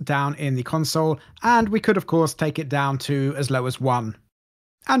 chunks down in the console, and we could, of course, take it down to as low as 1.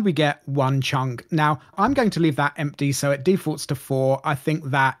 And we get 1 chunk. Now, I'm going to leave that empty, so it defaults to 4. I think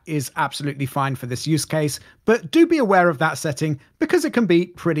that is absolutely fine for this use case, but do be aware of that setting because it can be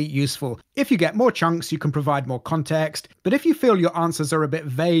pretty useful. If you get more chunks, you can provide more context, but if you feel your answers are a bit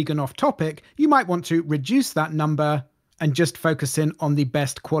vague and off topic, you might want to reduce that number and just focus in on the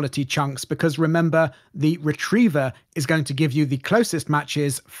best quality chunks, because remember, the retriever is going to give you the closest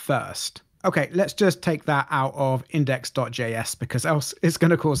matches first. Okay, let's just take that out of index.js because else it's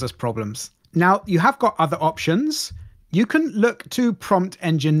going to cause us problems. Now, you have got other options. You can look to prompt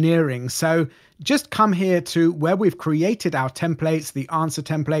engineering. So just come here to where we've created our templates, the answer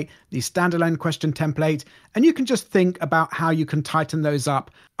template, the standalone question template, and you can just think about how you can tighten those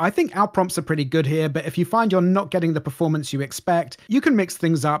up. I think our prompts are pretty good here, but if you find you're not getting the performance you expect, you can mix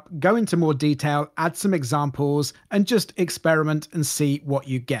things up, go into more detail, add some examples, and just experiment and see what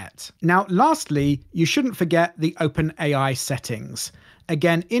you get. Now, lastly, you shouldn't forget the OpenAI settings.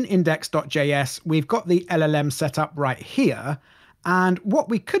 Again, in index.js, we've got the LLM set up right here. And what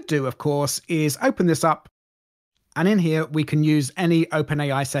we could do, of course, is open this up. And in here, we can use any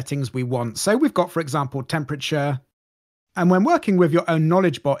OpenAI settings we want. So we've got, for example, temperature. And when working with your own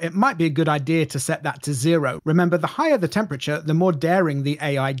knowledge bot, it might be a good idea to set that to 0. Remember, the higher the temperature, the more daring the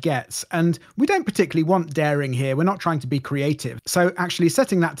AI gets. And we don't particularly want daring here. We're not trying to be creative. So actually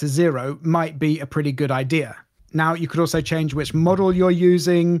setting that to 0 might be a pretty good idea. Now, you could also change which model you're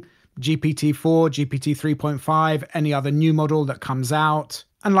using, GPT-4, GPT 3.5, any other new model that comes out.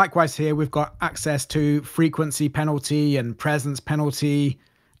 And likewise here, we've got access to frequency penalty and presence penalty.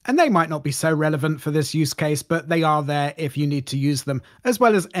 And they might not be so relevant for this use case, but they are there if you need to use them, as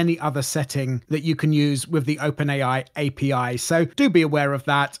well as any other setting that you can use with the OpenAI API. So do be aware of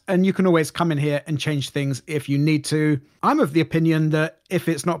that, and you can always come in here and change things if you need to. I'm of the opinion that if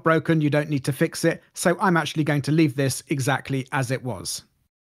it's not broken, you don't need to fix it, so I'm actually going to leave this exactly as it was.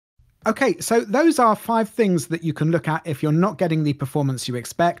 Okay, so those are 5 things that you can look at if you're not getting the performance you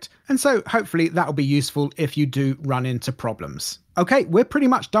expect, and so hopefully that'll be useful if you do run into problems. Okay, we're pretty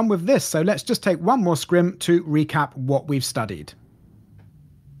much done with this, so let's just take one more scrim to recap what we've studied.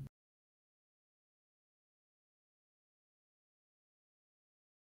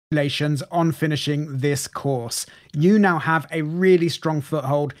 Congratulations on finishing this course. You now have a really strong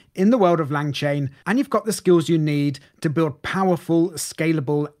foothold in the world of LangChain, and you've got the skills you need to build powerful,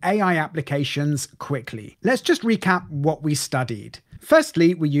 scalable AI applications quickly. Let's just recap what we studied.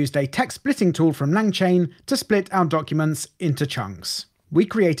 Firstly, we used a text splitting tool from LangChain to split our documents into chunks. We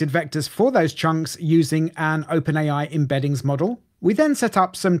created vectors for those chunks using an OpenAI embeddings model. We then set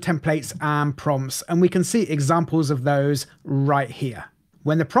up some templates and prompts, and we can see examples of those right here.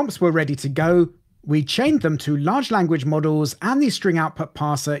 When the prompts were ready to go, we chained them to large language models and the string output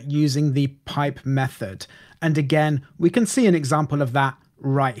parser using the pipe method. And again, we can see an example of that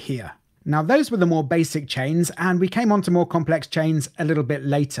right here. Now, those were the more basic chains, and we came on to more complex chains a little bit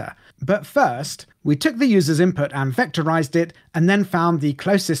later. But first, we took the user's input and vectorized it, and then found the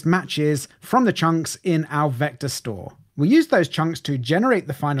closest matches from the chunks in our vector store. We used those chunks to generate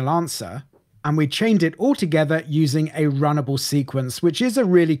the final answer, and we chained it all together using a runnable sequence, which is a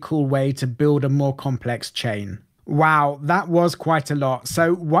really cool way to build a more complex chain. Wow, that was quite a lot.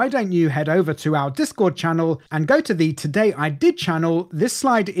 So why don't you head over to our Discord channel and go to the Today I Did channel. This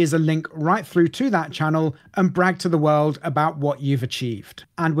slide is a link right through to that channel, and brag to the world about what you've achieved.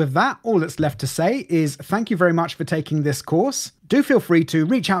 And with that, all that's left to say is thank you very much for taking this course. Do feel free to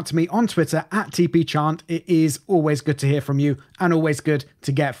reach out to me on Twitter at TPChant. It is always good to hear from you and always good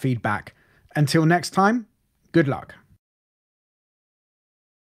to get feedback. Until next time, good luck.